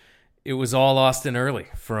 And it was all Austin early,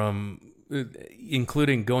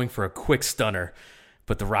 including going for a quick stunner,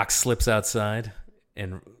 but The Rock slips outside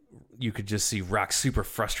and you could just see Rock super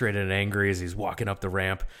frustrated and angry as he's walking up the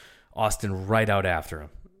ramp. Austin right out after him.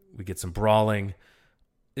 We get some brawling.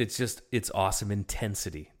 It's awesome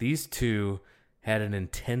intensity. These two had an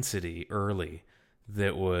intensity early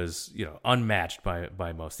that was, unmatched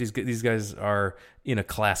by most. These guys are in a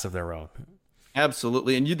class of their own.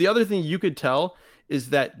 Absolutely. And the other thing you could tell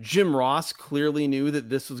is that Jim Ross clearly knew that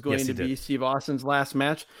this was going to be Steve Austin's last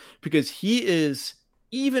match, because he is,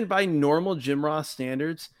 even by normal Jim Ross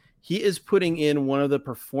standards, he is putting in one of the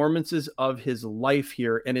performances of his life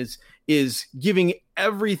here, and is giving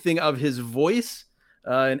everything of his voice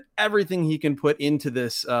and everything he can put into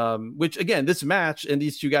this, which again, this match and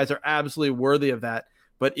these two guys are absolutely worthy of that.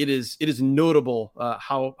 But it is notable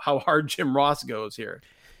how hard Jim Ross goes here.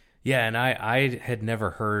 Yeah, and I had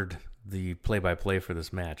never heard the play-by-play for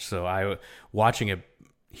this match, so watching it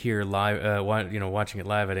here live, watching it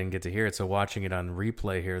live, I didn't get to hear it. So watching it on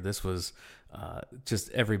replay here, this was just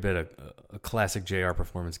every bit a classic JR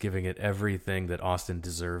performance, giving it everything that Austin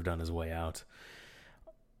deserved on his way out.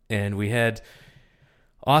 And we had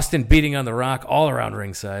Austin beating on the Rock all around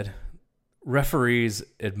ringside. Referees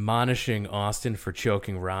admonishing Austin for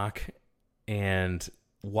choking Rock, and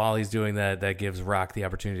while he's doing that, that gives Rock the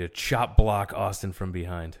opportunity to chop block Austin from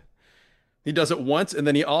behind. He does it once, and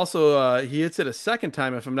then he also he hits it a second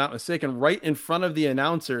time, if I'm not mistaken, right in front of the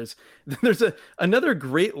announcers. Then there's another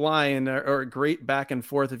great line or great back and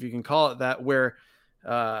forth, if you can call it that, where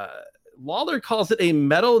Lawler calls it a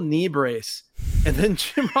metal knee brace, and then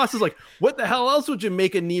Jim Ross is like, "What the hell else would you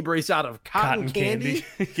make a knee brace out of? Cotton candy?"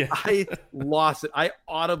 Yeah. I lost it. I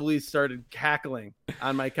audibly started cackling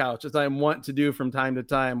on my couch, as I want to do from time to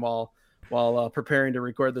time while preparing to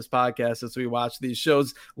record this podcast as we watch these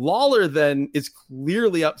shows. Lawler then is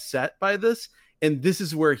clearly upset by this, and this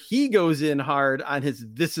is where he goes in hard on his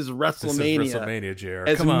 "This is WrestleMania," this is WrestleMania, JR.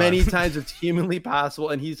 as many times as humanly possible.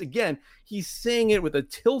 And he's saying it with a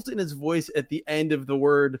tilt in his voice at the end of the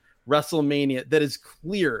word WrestleMania that is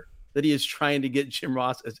clear that he is trying to get Jim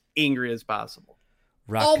Ross as angry as possible.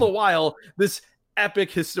 All the while, this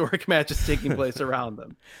epic historic match is taking place around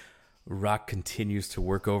them. Rock continues to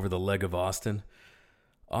work over the leg of Austin.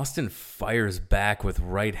 Austin fires back with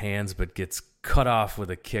right hands, but gets cut off with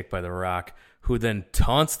a kick by the Rock, who then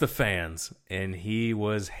taunts the fans, and he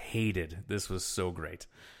was hated. This was so great.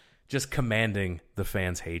 Just commanding the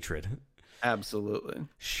fans' hatred. Absolutely.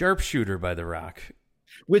 Sharpshooter by the Rock.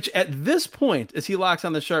 Which at this point, as he locks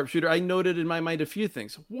on the sharpshooter, I noted in my mind a few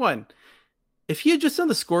things. One, if he had just done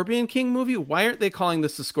the Scorpion King movie, why aren't they calling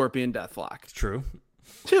this the Scorpion Deathlock? It's true.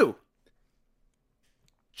 Two,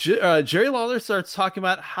 Jerry Lawler starts talking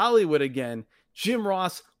about Hollywood again. Jim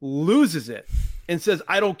Ross loses it and says,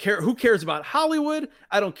 "I don't care. Who cares about Hollywood?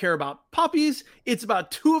 I don't care about puppies. It's about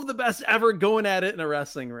two of the best ever going at it in a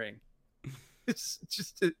wrestling ring."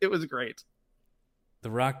 It was great. The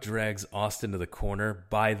Rock drags Austin to the corner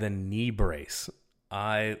by the knee brace.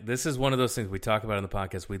 This is one of those things we talk about in the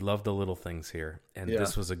podcast. We love the little things here, and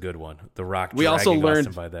This was a good one. The Rock dragging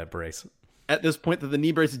Austin by that brace. At this point, that the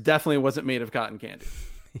knee brace definitely wasn't made of cotton candy.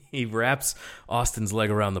 He wraps Austin's leg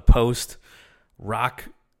around the post. Rock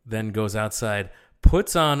then goes outside,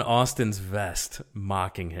 puts on Austin's vest,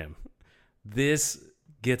 mocking him. This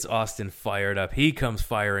gets Austin fired up. He comes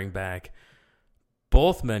firing back.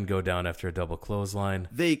 Both men go down after a double clothesline.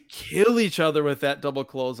 They kill each other with that double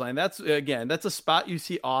clothesline. That's a spot you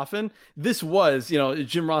see often. This was,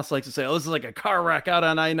 Jim Ross likes to say, "Oh, this is like a car wreck out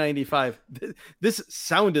on I-95. This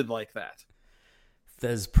sounded like that.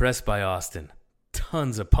 Thesz pressed by Austin.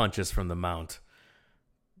 Tons of punches from the mount.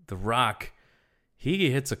 The Rock,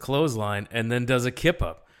 he hits a clothesline and then does a kip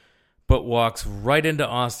up, but walks right into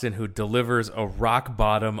Austin, who delivers a rock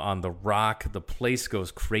bottom on the Rock. The place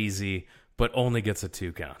goes crazy, but only gets a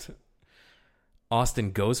 2 count.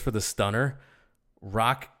 Austin goes for the stunner.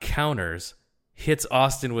 Rock counters, hits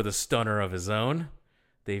Austin with a stunner of his own.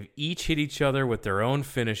 They've each hit each other with their own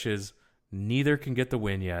finishes. Neither can get the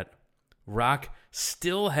win yet. Rock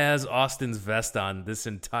still has Austin's vest on this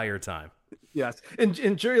entire time. Yes. And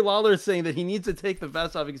Jerry Lawler is saying that he needs to take the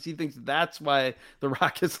vest off because he thinks that's why the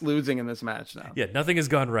Rock is losing in this match now. Yeah, nothing has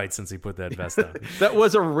gone right since he put that vest on. That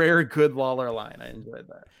was a rare good Lawler line. I enjoyed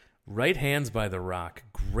that. Right hands by the Rock.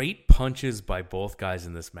 Great punches by both guys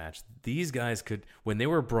in this match. These guys could, when they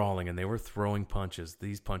were brawling and they were throwing punches,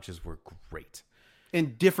 these punches were great.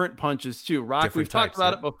 And different punches too. Rock, we've talked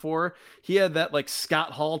about it before. He had that like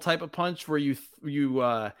Scott Hall type of punch where you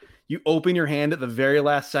open your hand at the very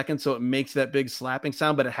last second, so it makes that big slapping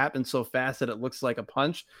sound, but it happens so fast that it looks like a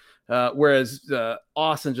punch. Whereas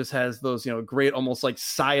Austin just has those, great, almost like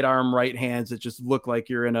sidearm right hands that just look like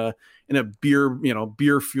you're in a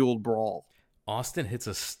beer fueled brawl. Austin hits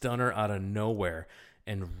a stunner out of nowhere,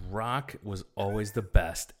 and Rock was always the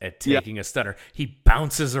best at taking a stunner. He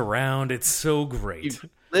bounces around. It's so great. He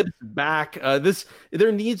flips back.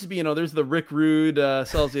 There needs to be, there's the Rick Rude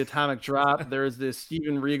sells the atomic drop. There's this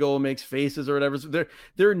Steven Regal makes faces or whatever. So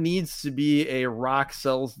there needs to be a Rock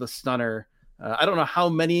sells the stunner. I don't know how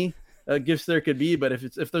many gifts there could be, but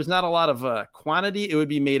if there's not a lot of quantity, it would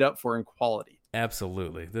be made up for in quality.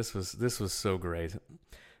 Absolutely. This was so great.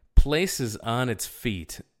 Place is on its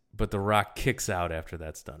feet, but The Rock kicks out after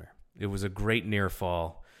that stunner. It was a great near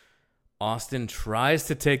fall. Austin tries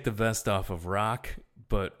to take the vest off of Rock,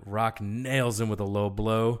 but Rock nails him with a low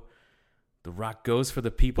blow. The Rock goes for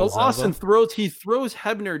the people's elbow. Austin throws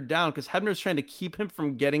Hebner down because Hebner's trying to keep him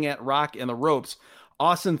from getting at Rock in the ropes.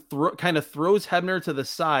 Austin kind of throws Hebner to the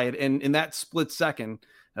side, and in that split second,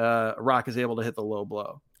 Rock is able to hit the low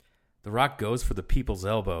blow. The Rock goes for the people's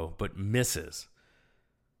elbow, but misses.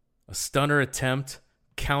 A stunner attempt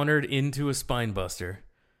countered into a spine buster.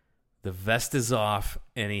 The vest is off,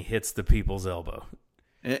 and he hits the people's elbow.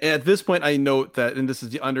 At this point, I note that, and this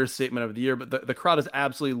is the understatement of the year, but the crowd is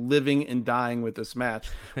absolutely living and dying with this match,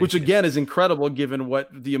 which again is incredible given what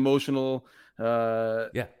the emotional I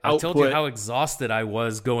told you how exhausted I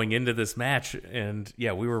was going into this match, and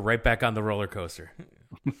we were right back on the roller coaster.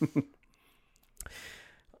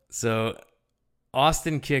 So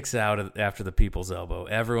Austin kicks out after the people's elbow.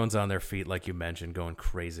 Everyone's on their feet, like you mentioned, going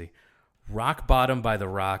crazy. Rock bottom by The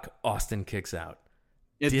Rock. Austin kicks out.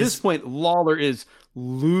 At this point, Lawler is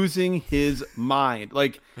losing his mind.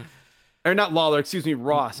 Ross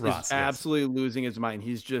is absolutely losing his mind.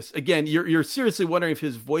 He's just, again, you're seriously wondering if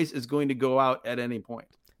his voice is going to go out at any point.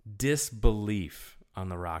 Disbelief on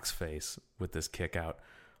The Rock's face with this kick out.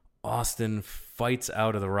 Austin fights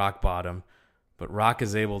out of the rock bottom, but Rock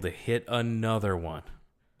is able to hit another one.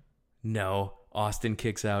 No, Austin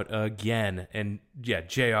kicks out again. And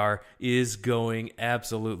JR is going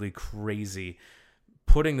absolutely crazy,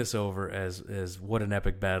 putting this over as what an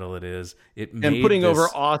epic battle it is. Over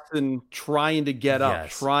Austin trying to get up.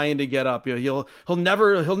 He'll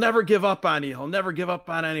never give up on you. He'll never give up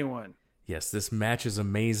on anyone. Yes, this match is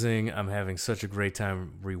amazing. I'm having such a great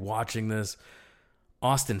time rewatching this.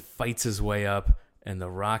 Austin fights his way up, and The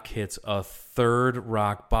Rock hits a third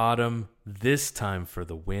rock bottom, this time for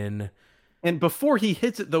the win. And before he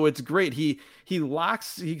hits it, though, it's great. He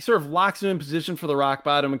sort of locks him in position for the rock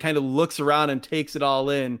bottom and kind of looks around and takes it all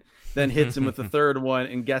in, then hits him with the third one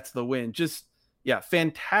and gets the win. Just,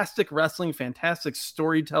 fantastic wrestling, fantastic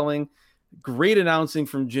storytelling, great announcing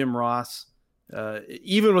from Jim Ross,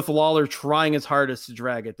 even with Lawler trying his hardest to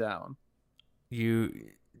drag it down.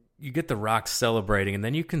 You get The Rock celebrating, and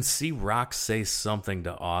then you can see Rock say something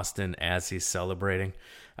to Austin as he's celebrating.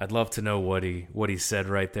 I'd love to know what he said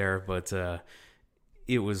right there, but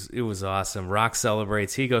it was awesome. Rock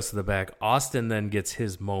celebrates. He goes to the back. Austin then gets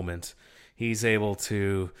his moment. He's able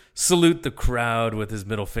to salute the crowd with his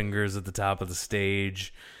middle fingers at the top of the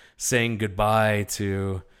stage, saying goodbye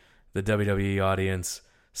to the WWE audience.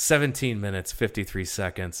 17 minutes, 53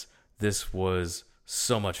 seconds. This was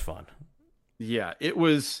so much fun. Yeah, it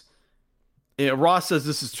was. Ross says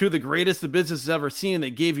this is two of the greatest the business has ever seen.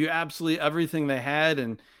 They gave you absolutely everything they had,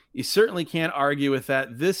 and you certainly can't argue with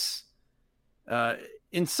that. This,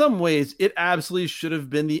 in some ways, it absolutely should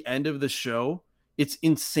have been the end of the show. It's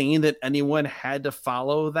insane that anyone had to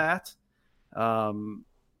follow that.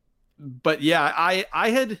 But I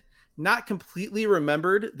had not completely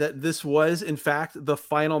remembered that this was, in fact, the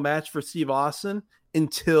final match for Steve Austin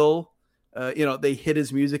until they hit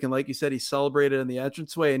his music, and like you said, he celebrated in the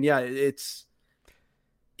entranceway. And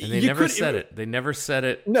and they never said it. They never said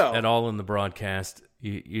it at all in the broadcast.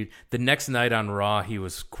 The next night on Raw, he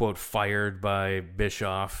was, quote, fired by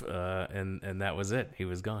Bischoff, and that was it. He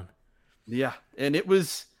was gone. Yeah, and it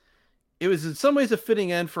was in some ways a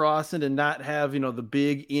fitting end for Austin to not have, the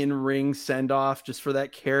big in-ring send-off just for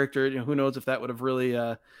that character. Who knows if that would have really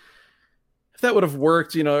if that would have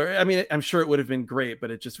worked, I mean, I'm sure it would have been great, but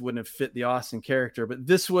it just wouldn't have fit the Austin character. But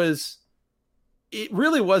it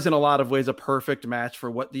really was in a lot of ways a perfect match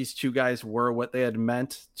for what these two guys were, what they had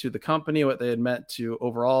meant to the company, what they had meant to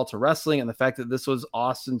overall to wrestling, and the fact that this was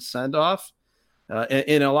Austin's send-off.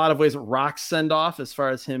 In a lot of ways, Rock's send-off as far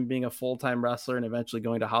as him being a full-time wrestler and eventually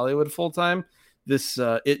going to Hollywood full-time.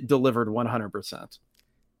 It delivered 100%.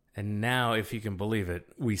 And now, if you can believe it,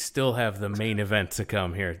 we still have the main event to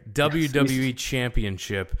come here. WWE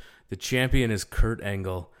Championship. The champion is Kurt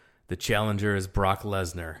Angle. The challenger is Brock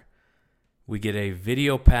Lesnar. We get a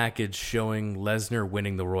video package showing Lesnar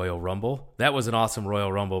winning the Royal Rumble. That was an awesome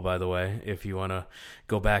Royal Rumble, by the way. If you want to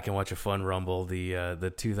go back and watch a fun Rumble,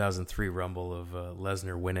 the 2003 Rumble of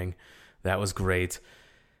Lesnar winning That was great.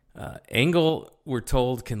 Angle, we're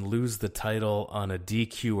told, can lose the title on a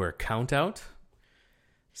DQ or countout.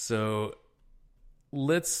 So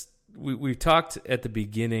we talked at the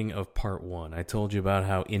beginning of part 1. I told you about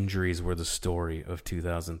how injuries were the story of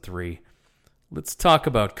 2003. Let's talk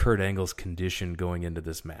about Kurt Angle's condition going into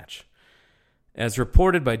this match. As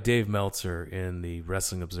reported by Dave Meltzer in the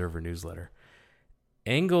Wrestling Observer newsletter,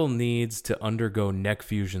 Angle needs to undergo neck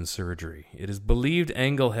fusion surgery. It is believed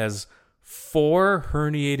Angle has 4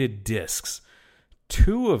 herniated discs.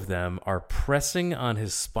 2 of them are pressing on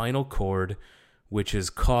his spinal cord, which has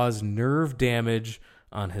caused nerve damage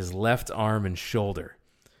on his left arm and shoulder,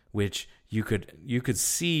 which you could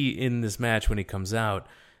see in this match when he comes out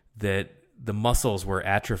that the muscles were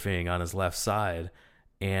atrophying on his left side.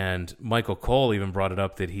 And Michael Cole even brought it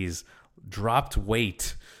up that he's dropped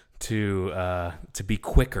weight to be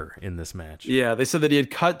quicker in this match. Yeah, they said that he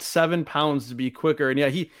had cut 7 pounds to be quicker. And yeah,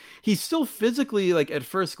 he still physically, like at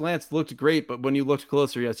first glance, looked great, but when you looked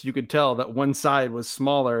closer, yes, you could tell that one side was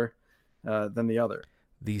smaller than the other.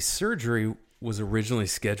 The surgery was originally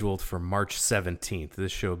scheduled for March 17th,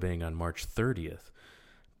 this show being on March 30th.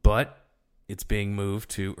 But it's being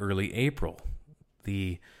moved to early April.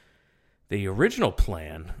 The original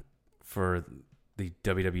plan for the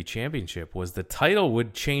WWE Championship was the title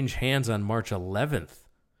would change hands on March 11th,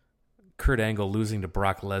 Kurt Angle losing to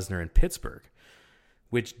Brock Lesnar in Pittsburgh,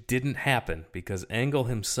 which didn't happen because Angle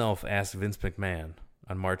himself asked Vince McMahon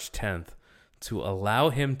on March 10th to allow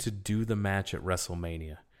him to do the match at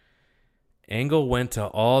WrestleMania. Angle went to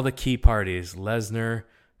all the key parties, Lesnar,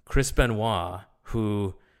 Chris Benoit,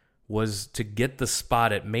 who was to get the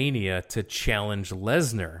spot at Mania to challenge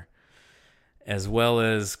Lesnar, as well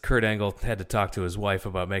as Kurt Angle had to talk to his wife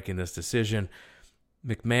about making this decision.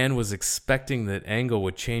 McMahon was expecting that Angle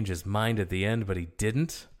would change his mind at the end, but he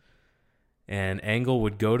didn't. And Angle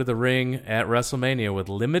would go to the ring at WrestleMania with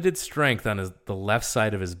limited strength on the left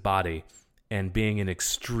side of his body and being in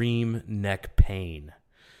extreme neck pain.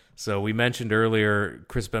 So we mentioned earlier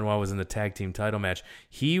Chris Benoit was in the tag team title match.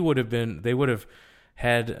 They would have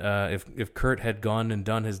had, if Kurt had gone and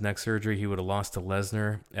done his neck surgery, he would have lost to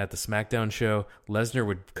Lesnar at the SmackDown show. Lesnar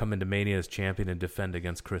would come into Mania as champion and defend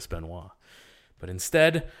against Chris Benoit. But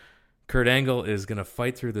instead, Kurt Angle is going to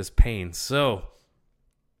fight through this pain. So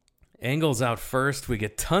Angle's out first. We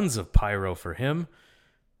get tons of pyro for him.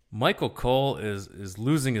 Michael Cole is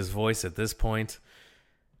losing his voice at this point.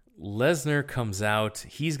 Lesnar comes out.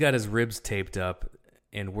 He's got his ribs taped up.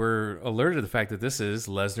 And we're alerted to the fact that this is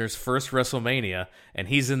Lesnar's first WrestleMania, and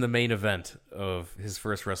he's in the main event of his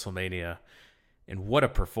first WrestleMania. And what a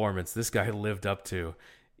performance this guy lived up to.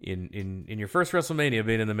 In your first WrestleMania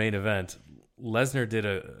being in the main event, Lesnar did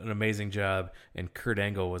an amazing job, and Kurt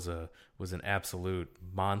Angle was an absolute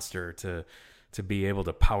monster to be able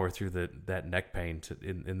to power through that neck pain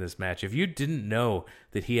in this match. If you didn't know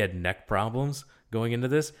that he had neck problems going into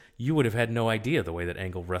this, you would have had no idea the way that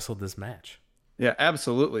Angle wrestled this match. Yeah,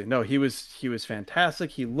 absolutely. No, he was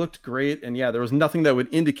fantastic. He looked great. And yeah, there was nothing that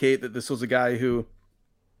would indicate that this was a guy who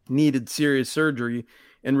needed serious surgery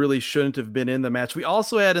and really shouldn't have been in the match. We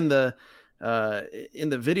also had in the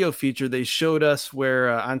video feature, they showed us where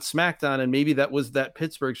on SmackDown, and maybe that was that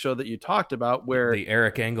Pittsburgh show that you talked about, where the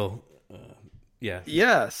Eric Angle.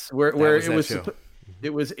 Yes. Where it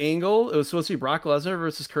was Angle. It was supposed to be Brock Lesnar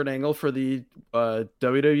versus Kurt Angle for the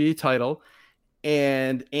WWE title.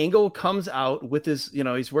 And Angle comes out with his,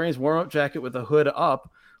 he's wearing his warm-up jacket with the hood up.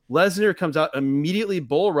 Lesnar comes out, immediately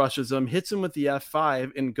bull rushes him, hits him with the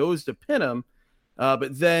F5, and goes to pin him.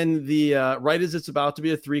 But then right as it's about to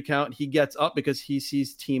be a 3 count, he gets up because he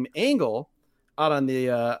sees Team Angle out on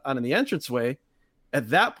the entranceway. At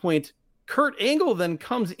that point, Kurt Angle then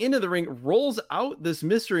comes into the ring, rolls out this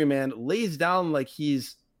mystery man, lays down like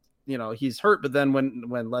he's hurt. But then when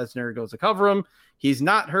Lesnar goes to cover him, he's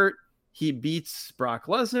not hurt. He beats Brock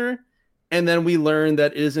Lesnar, and then we learn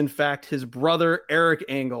that it is, in fact, his brother, Eric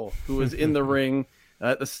Angle, who was in the ring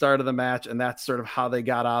at the start of the match, and that's sort of how they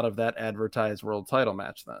got out of that advertised world title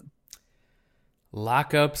match then.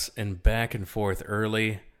 Lockups and back and forth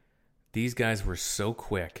early. These guys were so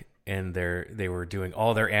quick, and they were doing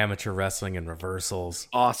all their amateur wrestling and reversals.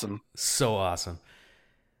 Awesome. So awesome.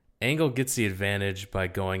 Angle gets the advantage by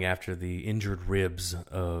going after the injured ribs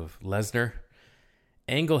of Lesnar.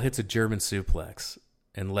 Angle hits a German suplex,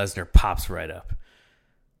 and Lesnar pops right up.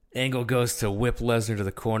 Angle goes to whip Lesnar to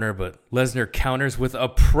the corner, but Lesnar counters with a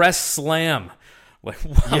press slam.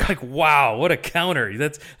 Wow, what a counter.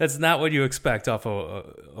 That's not what you expect off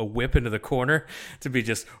a whip into the corner, to be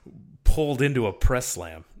just pulled into a press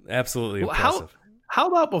slam. Absolutely impressive. How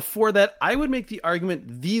about before that? I would make the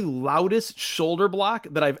argument the loudest shoulder block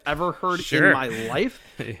that I've ever heard in my life.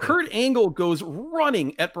 Yeah. Kurt Angle goes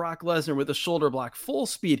running at Brock Lesnar with a shoulder block, full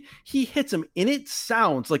speed. He hits him, and it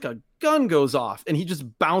sounds like a gun goes off, and he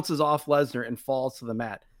just bounces off Lesnar and falls to the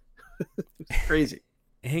mat. It's crazy.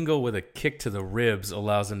 Angle with a kick to the ribs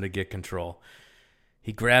allows him to get control.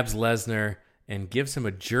 He grabs Lesnar and gives him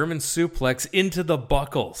a German suplex into the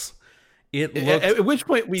buckles. It looked at which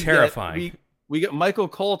point terrifying. We get Michael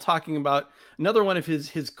Cole talking about another one of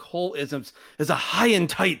his Cole-isms is a high and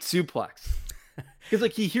tight suplex. Because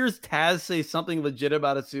like he hears Taz say something legit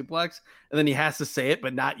about a suplex, and then he has to say it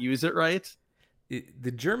but not use it right.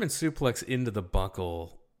 The German suplex into the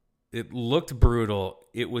buckle, it looked brutal.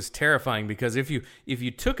 It was terrifying because if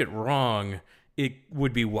you took it wrong, it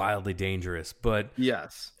would be wildly dangerous. But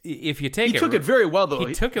yes, if you take he took it very well though.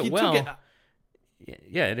 He took it well.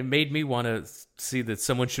 Yeah, and it made me want to see that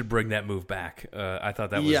someone should bring that move back. I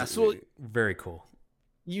thought that was very cool.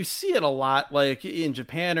 You see it a lot, like in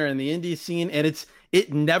Japan or in the indie scene, and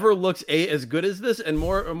it never looks as good as this, and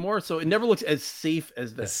more so, it never looks as safe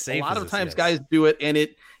as this. A lot of times, guys do it, and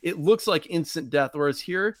it looks like instant death. Whereas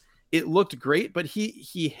here, it looked great, but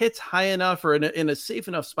he hits high enough or in a safe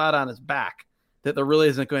enough spot on his back that there really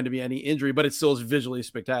isn't going to be any injury, but it still is visually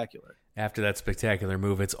spectacular. After that spectacular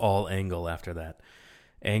move, it's all Angle after that.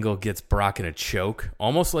 Angle gets Brock in a choke,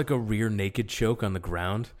 almost like a rear naked choke on the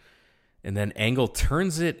ground. And then Angle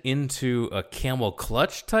turns it into a camel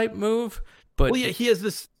clutch type move. But he has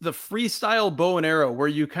the freestyle bow and arrow where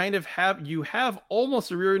you kind of have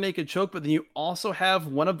almost a rear naked choke, but then you also have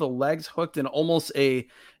one of the legs hooked in almost an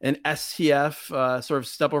STF sort of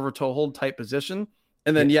step over toe hold type position.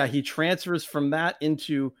 And then, he transfers from that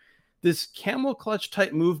into this camel clutch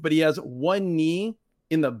type move, but he has one knee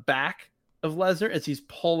in the back of Lesnar as he's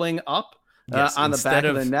pulling up on the back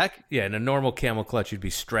of the neck. Yeah, in a normal camel clutch, you'd be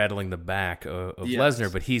straddling the back of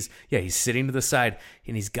Lesnar, but he's sitting to the side,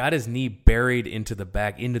 and he's got his knee buried into the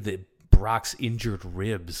back, into the Brock's injured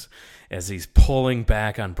ribs as he's pulling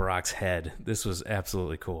back on Brock's head. This was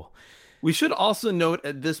absolutely cool. We should also note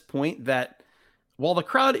at this point that while the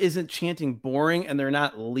crowd isn't chanting boring and they're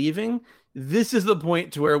not leaving, this is the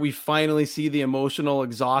point to where we finally see the emotional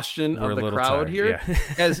exhaustion of the crowd here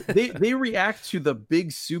as they react to the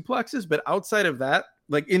big suplexes. But outside of that,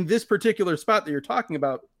 like in this particular spot that you're talking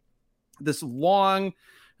about, this long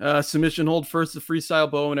submission hold, first the freestyle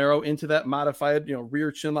bow and arrow into that modified,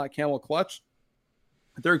 rear chinlock camel clutch.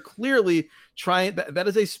 They're clearly trying. That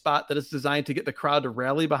is a spot that is designed to get the crowd to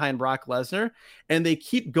rally behind Brock Lesnar, and they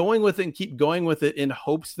keep going with it in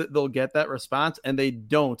hopes that they'll get that response, and they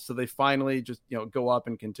don't. So they finally just go up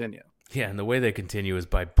and continue. Yeah, and the way they continue is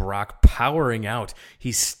by Brock powering out.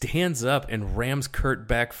 He stands up and rams Kurt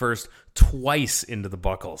back first twice into the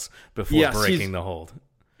buckles before breaking the hold.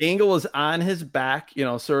 Angle is on his back,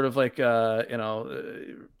 sort of like,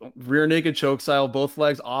 rear naked choke style, both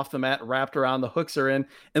legs off the mat, wrapped around, the hooks are in,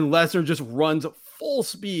 and Lesnar just runs full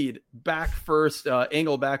speed back first,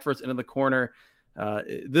 Angle back first into the corner.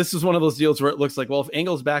 This is one of those deals where it looks like, well, if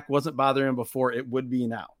Angle's back wasn't bothering him before, it would be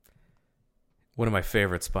now. One of my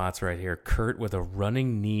favorite spots right here, Kurt with a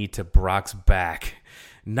running knee to Brock's back,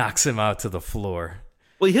 knocks him out to the floor.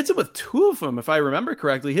 Well, he hits him with two of them, if I remember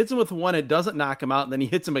correctly. He hits him with one, it doesn't knock him out, and then he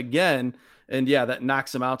hits him again, and that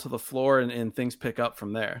knocks him out to the floor, and things pick up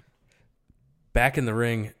from there. Back in the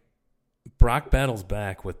ring, Brock battles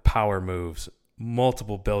back with power moves,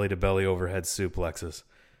 multiple belly-to-belly overhead suplexes.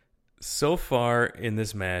 So far in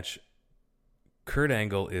this match, Kurt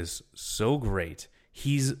Angle is so great.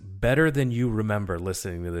 He's better than you remember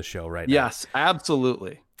listening to the show right now. Yes,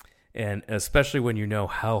 absolutely. And especially when you know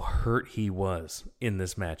how hurt he was in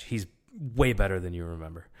this match. He's way better than you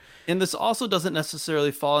remember. And this also doesn't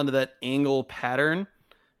necessarily fall into that Angle pattern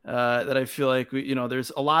that I feel like,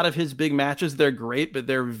 there's a lot of his big matches. They're great, but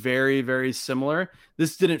they're very, very similar.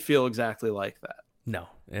 This didn't feel exactly like that. No.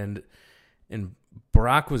 And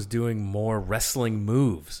Brock was doing more wrestling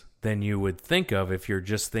moves than you would think of if you're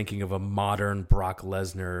just thinking of a modern Brock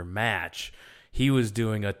Lesnar match. He was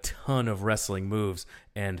doing a ton of wrestling moves,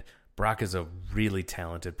 and Brock is a really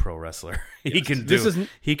talented pro wrestler. He can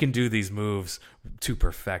do these moves to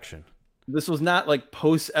perfection. This was not like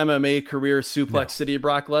post MMA career Suplex City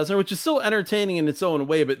Brock Lesnar, which is still entertaining in its own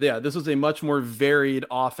way, but this was a much more varied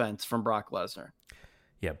offense from Brock Lesnar.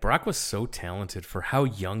 Yeah, Brock was so talented for how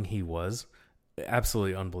young he was.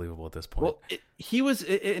 Absolutely unbelievable at this point. Well,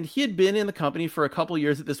 he had been in the company for a couple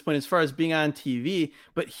years at this point as far as being on TV,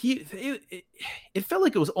 but it felt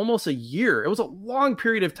like it was almost a year. It was a long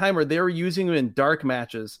period of time where they were using him in dark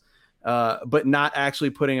matches, but not actually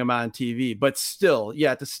putting him on TV. But still,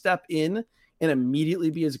 to step in and immediately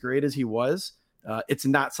be as great as he was, it's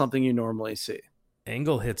not something you normally see.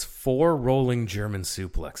 Angle hits 4 rolling German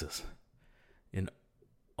suplexes.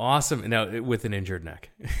 Awesome. Now, with an injured neck.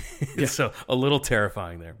 Yeah. So a little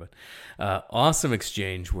terrifying there, but awesome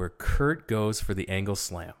exchange where Kurt goes for the Angle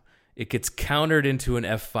slam. It gets countered into an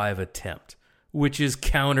F5 attempt, which is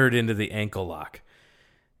countered into the ankle lock.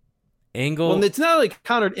 Angle. Well, it's not like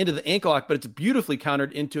countered into the ankle lock, but it's beautifully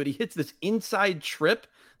countered into it. He hits this inside trip.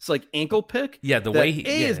 It's like ankle pick. Yeah, the way he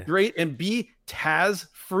is great, and B, Taz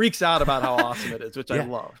freaks out about how awesome it is, which I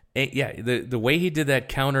love. The way he did that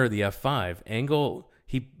counter the F5, Angle,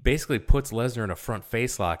 he basically puts Lesnar in a front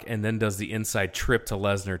face lock and then does the inside trip to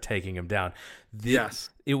Lesnar, taking him down. Yes.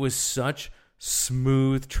 It was such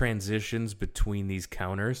smooth transitions between these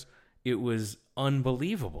counters. It was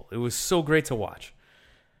unbelievable. It was so great to watch.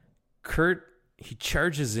 Kurt, he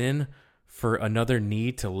charges in for another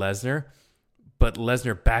knee to Lesnar, but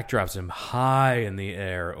Lesnar backdrops him high in the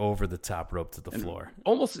air over the top rope to the floor.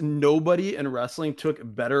 Almost nobody in wrestling took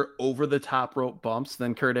better over the top rope bumps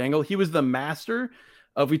than Kurt Angle. He was the master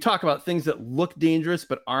of, we talk about things that look dangerous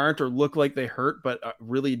but aren't, or look like they hurt but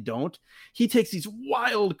really don't. He takes these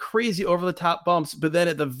wild, crazy over the top bumps, but then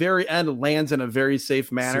at the very end lands in a very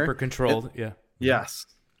safe manner. Super controlled, yeah. Yes.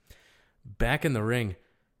 Back in the ring,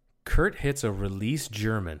 Kurt hits a release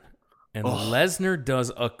German, and Lesnar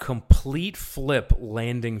does a complete flip,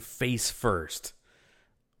 landing face first.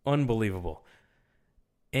 Unbelievable.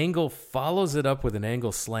 Angle follows it up with an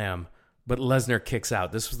Angle slam, but Lesnar kicks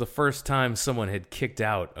out. This was the first time someone had kicked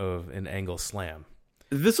out of an Angle slam.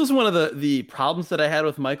 This was one of the problems that I had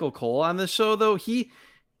with Michael Cole on this show, though.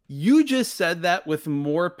 You just said that with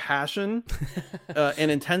more passion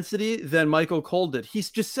and intensity than Michael Cole did. He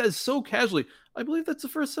just says so casually, I believe that's the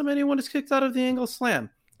first time anyone has kicked out of the Angle slam,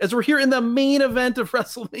 as we're here in the main event of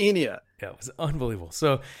WrestleMania. Yeah, it was unbelievable.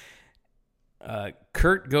 So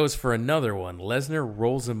Kurt goes for another one. Lesnar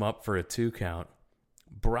rolls him up for a 2 count.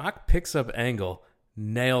 Brock picks up Angle,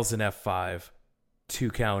 nails an F5,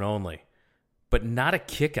 2 count only, but not a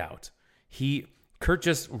kick out. Kurt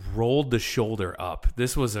just rolled the shoulder up.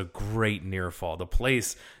 This was a great near fall. The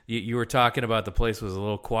place, you were talking about, the place was a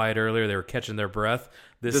little quiet earlier. They were catching their breath.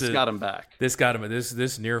 This got him back. This got him.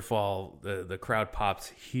 This near fall, the crowd popped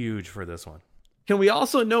huge for this one. Can we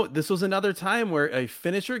also note this was another time where a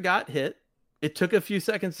finisher got hit. It took a few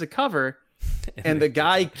seconds to cover, and the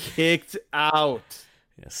guy kicked out.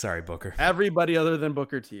 Yeah, sorry, Booker. Everybody other than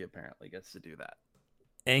Booker T apparently gets to do that.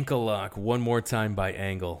 Ankle lock one more time by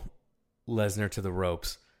Angle. Lesnar to the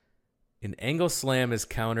ropes. An Angle slam is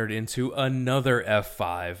countered into another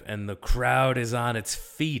F5, and the crowd is on its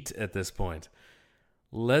feet at this point.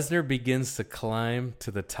 Lesnar begins to climb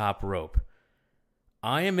to the top rope.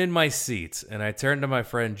 I am in my seat, and I turn to my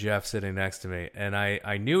friend Jeff sitting next to me, and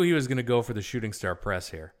I knew he was going to go for the shooting star press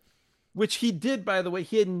here. Which he did, by the way.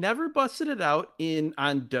 He had never busted it out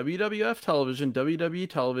on WWF television, WWE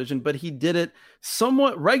television, but he did it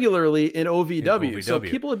somewhat regularly in OVW. So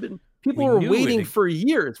people were waiting for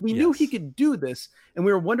years. We knew he could do this, and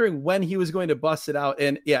we were wondering when he was going to bust it out.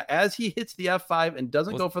 And yeah, as he hits the F5 and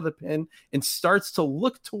doesn't go for the pin and starts to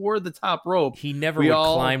look toward the top rope, he never would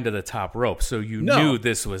climb to the top rope, so you knew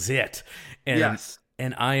this was it.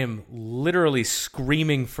 And I am literally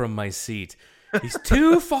screaming from my seat. He's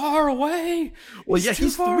too far away. He's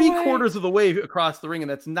 3/4 of the way across the ring, and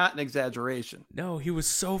that's not an exaggeration. No, he was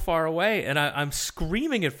so far away, and I'm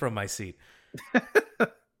screaming it from my seat.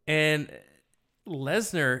 And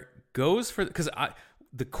Lesnar goes for, because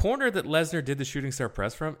the corner that Lesnar did the shooting star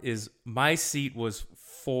press from is, my seat was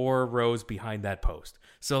 4 rows behind that post.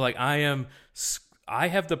 So like I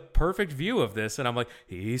have the perfect view of this, and I'm like,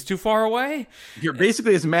 he's too far away. You're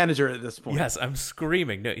basically his manager at this point. Yes, I'm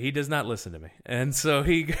screaming. No, he does not listen to me. And so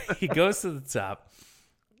he goes to the top.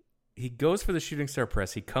 He goes for the shooting star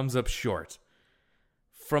press. He comes up short.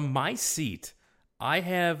 From my seat, I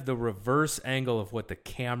have the reverse angle of what the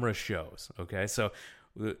camera shows. Okay, so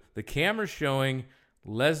the camera's showing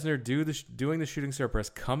Lesnar doing the shooting star press,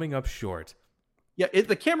 coming up short. Yeah,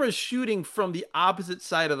 the camera is shooting from the opposite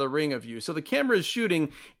side of the ring of you. So the camera is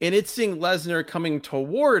shooting, and it's seeing Lesnar coming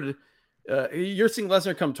toward. You're seeing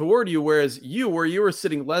Lesnar come toward you, whereas where you were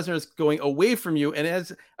sitting, Lesnar's going away from you. And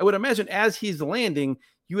as I would imagine, as he's landing,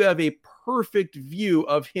 you have a perfect view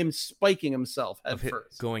of him spiking himself head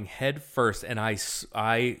first, going head first. And I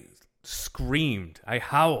screamed, I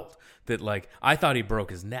howled that, like, I thought he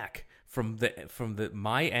broke his neck from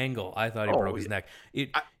my angle. I thought he broke his neck.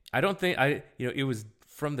 I don't think it was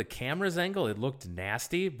from the camera's angle, it looked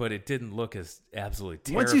nasty, but it didn't look as absolutely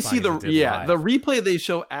terrifying. Once you see the replay they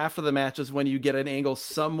show after the match is when you get an angle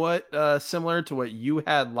somewhat similar to what you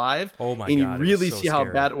had live. Oh my God! And you really so see scary.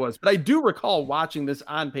 how bad it was. But I do recall watching this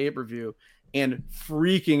on pay-per-view and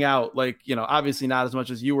freaking out, like, obviously not as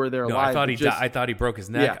much as you were there live. I thought he broke his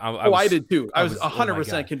neck. Yeah. I did too. I was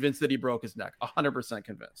 100% convinced that he broke his neck. 100%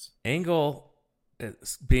 convinced. Angle,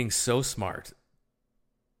 being so smart,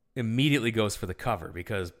 immediately goes for the cover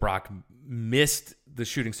because Brock missed the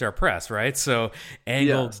shooting star press, right? So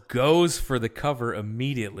Angle goes for the cover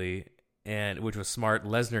immediately, and which was smart.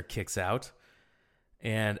 Lesnar kicks out,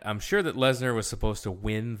 and I'm sure that Lesnar was supposed to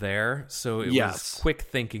win there, so it was quick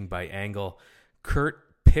thinking by Angle.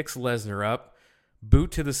 Kurt picks Lesnar up,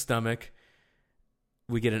 boot to the stomach.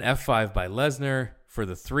 We get an F5 by Lesnar for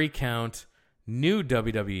the 3 count. New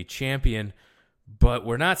WWE champion. But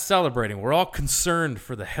we're not celebrating. We're all concerned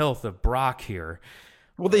for the health of Brock here.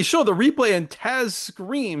 Well, they show the replay and Taz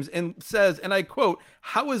screams and says, and I quote,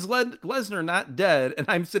 "How is Lesnar not dead?" And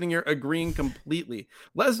I'm sitting here agreeing completely.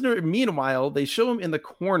 Lesnar, meanwhile, they show him in the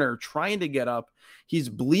corner trying to get up. He's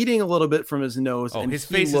bleeding a little bit from his nose. Oh, and his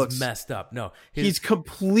face is messed up. No, he's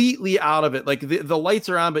completely out of it. Like the lights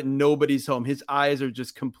are on, but nobody's home. His eyes are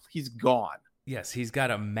just he's gone. Yes, he's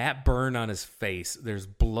got a matte burn on his face. There's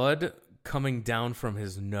blood coming down from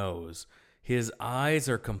his nose. His eyes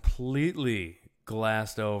are completely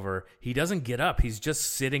glassed over. He doesn't get up. He's just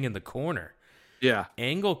sitting in the corner. Yeah.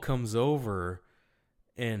 Angle comes over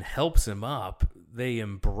and helps him up. They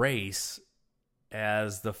embrace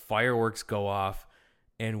as the fireworks go off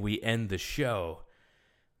and we end the show.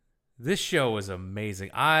 This show is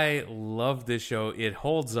amazing. I love this show. It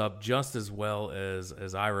holds up just as well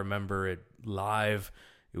as I remember it live.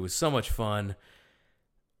 It was so much fun.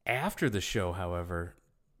 After the show, however,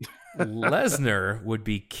 Lesnar would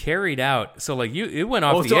be carried out. So, like, it went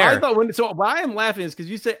off the air. So why I'm laughing is because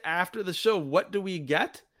you say after the show, what do we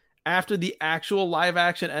get? After the actual live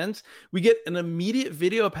action ends, we get an immediate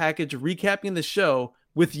video package recapping the show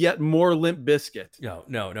with yet more Limp Bizkit.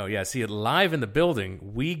 No. Yeah, see, live in the building,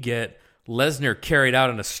 we get Lesnar carried out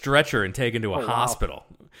on a stretcher and taken to a hospital.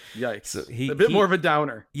 Wow. Yikes. So a bit more of a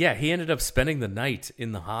downer. Yeah, he ended up spending the night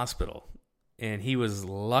in the hospital. And he was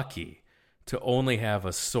lucky to only have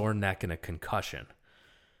a sore neck and a concussion.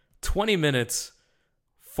 21 minutes,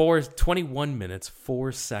 4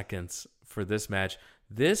 seconds for this match.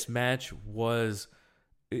 This match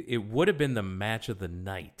it would have been the match of the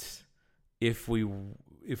night if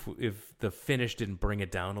the finish didn't bring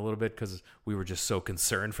it down a little bit because we were just so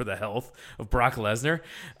concerned for the health of Brock Lesnar.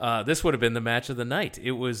 This would have been the match of the night.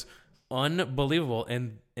 It was unbelievable.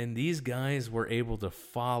 And these guys were able to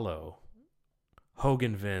follow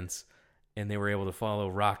Hogan, Vince, and they were able to follow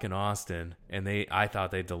Rock and Austin, and I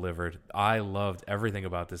thought they delivered. I loved everything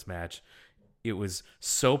about this match. It was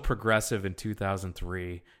so progressive in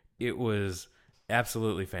 2003. It was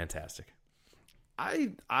absolutely fantastic.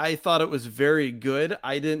 I thought it was very good.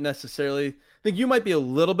 I didn't necessarily think you might be a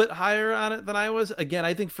little bit higher on it than I was. Again,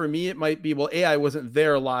 I think for me it might be, well, A, I wasn't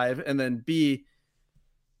there live, and then B,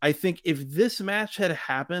 I think if this match had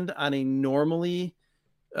happened on a normally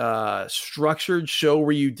structured show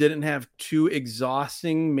where you didn't have 2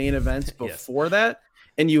 exhausting main events before that,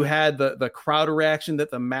 and you had the crowd reaction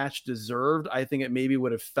that the match deserved, I think it maybe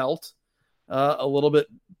would have felt a little bit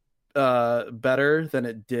better than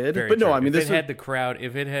it did. Very but no, true. I mean, if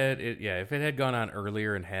it had gone on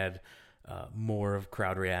earlier and had more of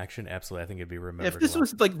crowd reaction, absolutely, I think it'd be remembered. If this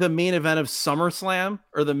was like the main event of SummerSlam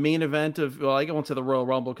or the main event of, well, I won't say the Royal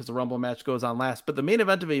Rumble because the Rumble match goes on last, but the main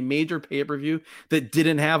event of a major pay-per-view that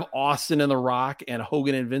didn't have Austin and The Rock and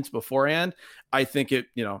Hogan and Vince beforehand, I think it,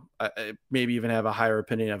 maybe even have a higher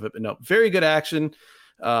opinion of it. But no, very good action.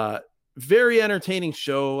 Very entertaining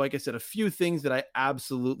show. Like I said, a few things that I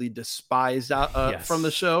absolutely despised from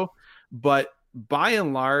the show, but by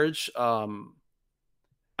and large,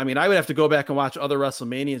 I mean, I would have to go back and watch other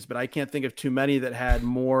WrestleManias, but I can't think of too many that had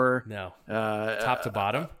more. No, top to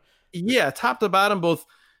bottom. Yeah, top to bottom, both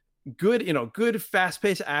good, good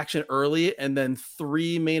fast-paced action early, and then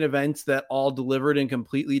 3 main events that all delivered in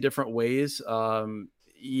completely different ways.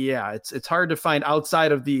 It's hard to find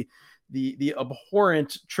outside of the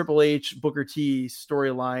abhorrent Triple H Booker T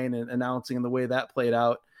storyline and announcing and the way that played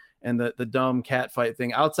out, and the dumb cat fight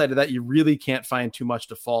thing. Outside of that, you really can't find too much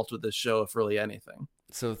to fault with this show, if really anything.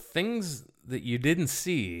 So things that you didn't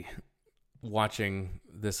see watching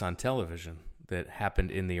this on television that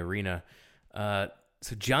happened in the arena.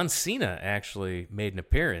 So John Cena actually made an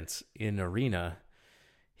appearance in Arena.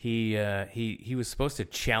 He was supposed to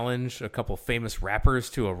challenge a couple famous rappers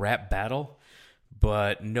to a rap battle,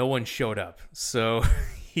 but no one showed up. So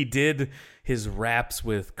he did his raps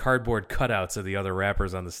with cardboard cutouts of the other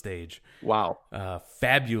rappers on the stage. Wow.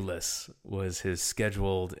 Fabulous was his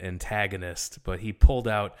scheduled antagonist, but he pulled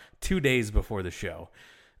out 2 days before the show.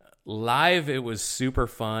 Live, it was super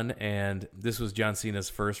fun, and this was John Cena's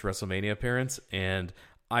first WrestleMania appearance, and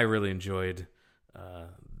I really enjoyed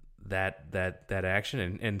that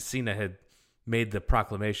action. And Cena had made the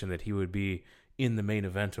proclamation that he would be in the main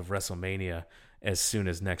event of WrestleMania as soon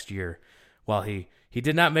as next year. While he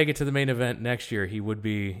did not make it to the main event next year, he would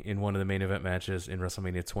be in one of the main event matches in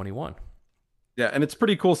WrestleMania 21. Yeah, and it's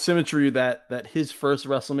pretty cool symmetry that his first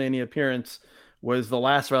WrestleMania appearance was the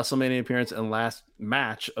last WrestleMania appearance and last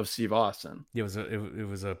match of Steve Austin. It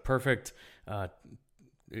was a perfect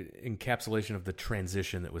encapsulation of the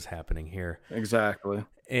transition that was happening here. Exactly.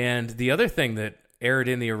 And the other thing that aired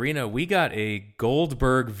in the arena, we got a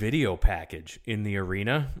Goldberg video package in the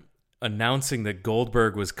arena announcing that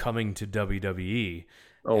Goldberg was coming to WWE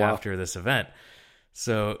after this event.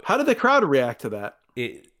 So how did the crowd react to that?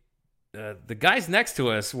 The guys next to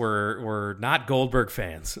us were not Goldberg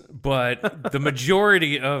fans, but the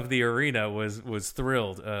majority of the arena was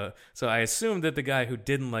thrilled. So I assumed that the guy who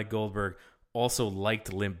didn't like Goldberg also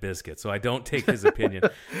liked Limp Bizkit. So I don't take his opinion.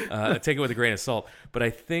 Take it with a grain of salt. But I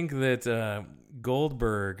think that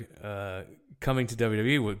Goldberg coming to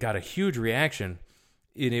WWE got a huge reaction.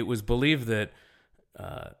 And it was believed that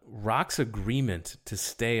Rock's agreement to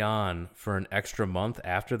stay on for an extra month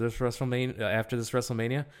after this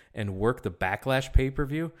WrestleMania and work the Backlash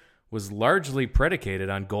pay-per-view was largely predicated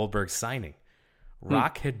on Goldberg signing.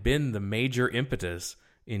 Rock had been the major impetus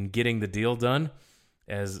in getting the deal done.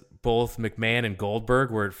 As both McMahon and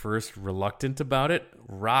Goldberg were at first reluctant about it,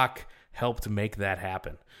 Rock helped make that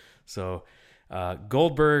happen. So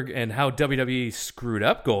Goldberg and how WWE screwed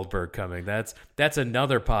up Goldberg coming. That's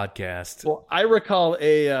another podcast. Well, I recall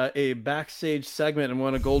a backstage segment in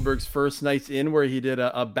one of Goldberg's first nights in where he did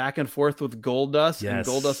a back and forth with Goldust, and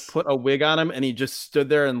Goldust put a wig on him and he just stood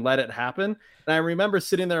there and let it happen. And I remember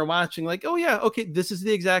sitting there watching like, oh yeah, okay, this is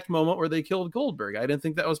the exact moment where they killed Goldberg. I didn't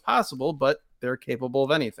think that was possible, but they're capable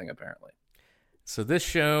of anything apparently. So this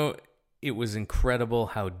show, it was incredible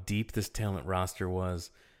how deep this talent roster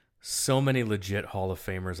was. So many legit Hall of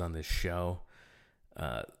Famers on this show.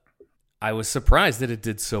 I was surprised that it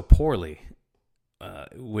did so poorly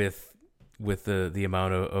with the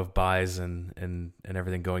amount of buys and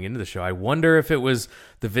everything going into the show. I wonder if it was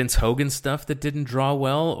the Vince Hogan stuff that didn't draw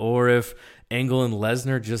well, or if Angle and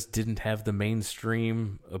Lesnar just didn't have the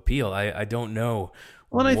mainstream appeal. I don't know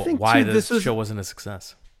I think why too, this show wasn't a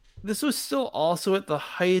success. This was still also at the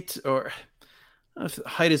height, or I don't know if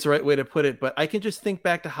height is the right way to put it, but I can just think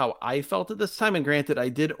back to how I felt at this time. And granted, I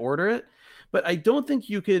did order it, but I don't think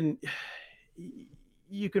you can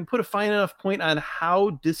put a fine enough point on how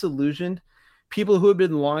disillusioned people who have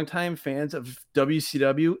been longtime fans of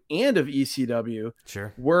WCW and of ECW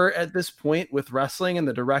were at this point with wrestling and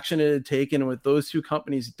the direction it had taken, with those two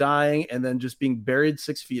companies dying and then just being buried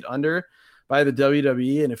 6 feet under by the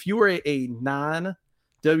WWE. And if you were a non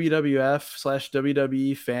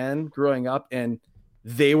WWF/WWE fan growing up and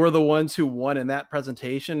they were the ones who won and that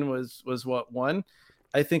presentation was what won,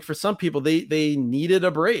 I think for some people they needed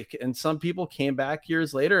a break, and some people came back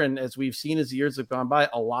years later, and as we've seen as the years have gone by,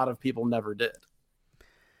 a lot of people never did.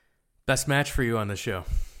 Best match for you on the show?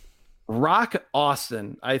 Rock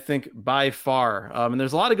Austin, I think, by far. And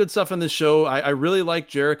there's a lot of good stuff in this show. I really like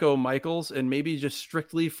Jericho Michaels, and maybe just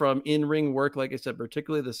strictly from in-ring work, like I said,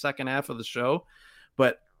 particularly the second half of the show.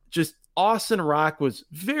 But just Austin Rock was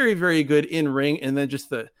very, very good in ring. And then just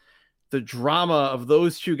the drama of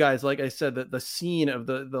those two guys, like I said, the scene of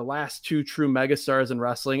the last two true megastars in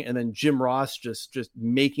wrestling, and then Jim Ross just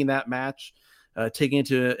making that match, taking it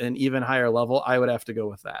to an even higher level. I would have to go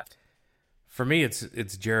with that. For me,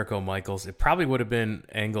 it's Jericho Michaels. It probably would have been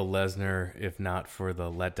Angle Lesnar if not for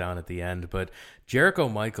the letdown at the end. But Jericho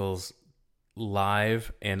Michaels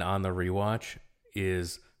live and on the rewatch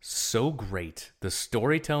is so great. The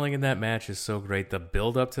storytelling in that match is so great. The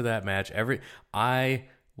build up to that match, I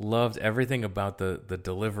loved everything about the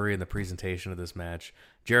delivery and the presentation of this match.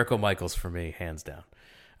 Jericho Michaels for me, hands down.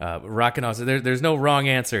 Rock and Austin, there's no wrong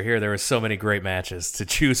answer here. There were so many great matches to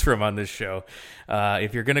choose from on this show.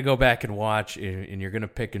 If you're going to go back and watch and you're going to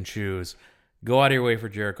pick and choose, go out of your way for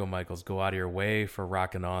Jericho Michaels. Go out of your way for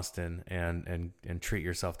Rock and Austin, and treat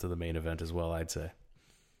yourself to the main event as well, I'd say.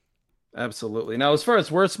 Absolutely. Now, as far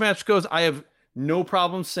as worst match goes, I have no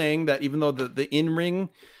problem saying that even though the in-ring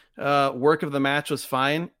work of the match was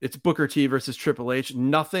fine, it's Booker T versus Triple H.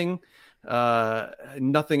 Nothing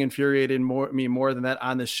Nothing infuriated me more than that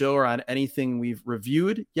on the show or on anything we've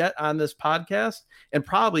reviewed yet on this podcast, and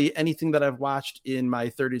probably anything that I've watched in my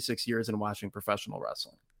 36 years in watching professional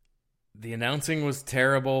wrestling. The announcing was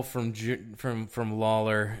terrible from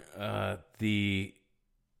Lawler. The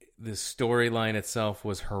storyline itself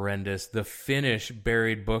was horrendous. The finish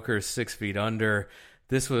buried Booker 6 feet under.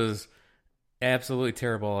 This was absolutely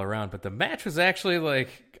terrible all around. But the match was actually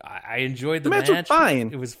I enjoyed the match. Was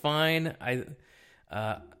fine. It was fine.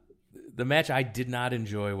 The match I did not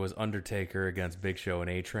enjoy was Undertaker against Big Show and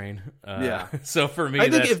A-Train. Yeah. So for me,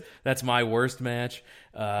 that's my worst match.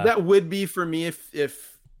 That would be for me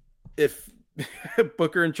if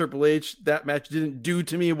Booker and Triple H, that match didn't do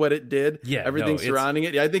to me what it did. Yeah, everything surrounding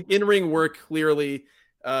it. Yeah, I think in-ring work clearly.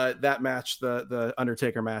 That match, the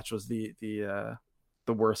Undertaker match, was the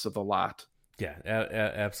worst of the lot. Yeah,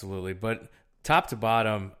 absolutely. But top to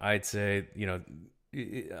bottom, I'd say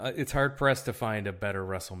it's hard pressed to find a better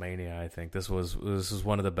WrestleMania. I think this was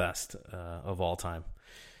one of the best of all time.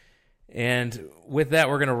 And with that,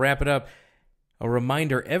 we're going to wrap it up. A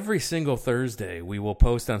reminder, every single Thursday, we will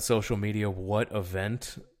post on social media what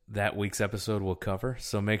event that week's episode will cover.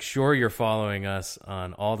 So make sure you're following us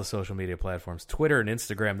on all the social media platforms, Twitter and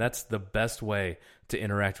Instagram. That's the best way to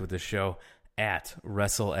interact with the show, at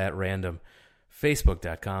Wrestle at Random,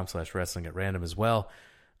 Facebook.com/Wrestling at Random as well.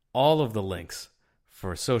 All of the links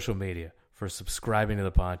for social media, for subscribing to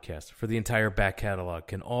the podcast, for the entire back catalog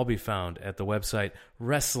can all be found at the website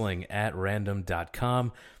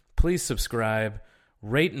WrestlingAtRandom.com. Please subscribe,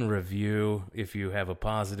 rate and review. If you have a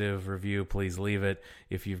positive review, please leave it.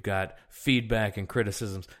 If you've got feedback and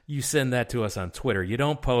criticisms, you send that to us on Twitter. You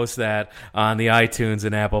don't post that on the iTunes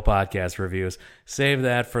and Apple Podcast reviews. Save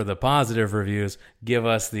that for the positive reviews. Give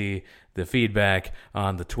us the feedback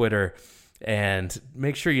on the Twitter. And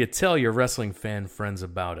make sure you tell your wrestling fan friends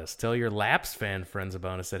about us. Tell your Lapsed fan friends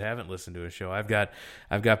about us that haven't listened to a show. I've got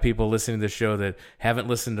people listening to the show that haven't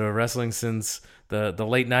listened to wrestling since the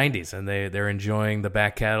late 90s, and they're enjoying the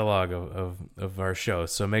back catalog of our show.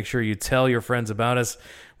 So make sure you tell your friends about us.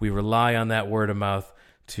 We rely on that word of mouth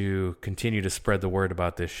to continue to spread the word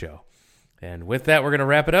about this show. And with that, we're going to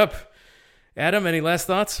wrap it up. Adam, any last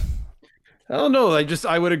thoughts? I don't know.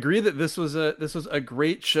 I would agree that this was a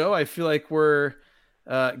great show. I feel like we're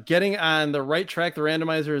getting on the right track. The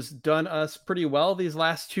randomizer has done us pretty well these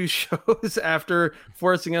last two shows after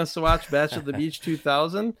forcing us to watch Bash at the Beach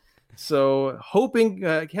 2000. So hoping,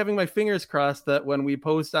 having my fingers crossed that when we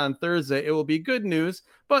post on Thursday, it will be good news.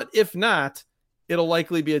 But if not, it'll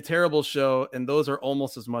likely be a terrible show. And those are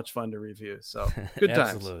almost as much fun to review. So good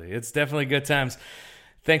times. Absolutely. It's definitely good times.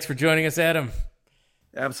 Thanks for joining us, Adam.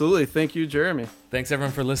 Absolutely. Thank you, Jeremy. Thanks,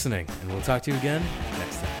 everyone, for listening. And we'll talk to you again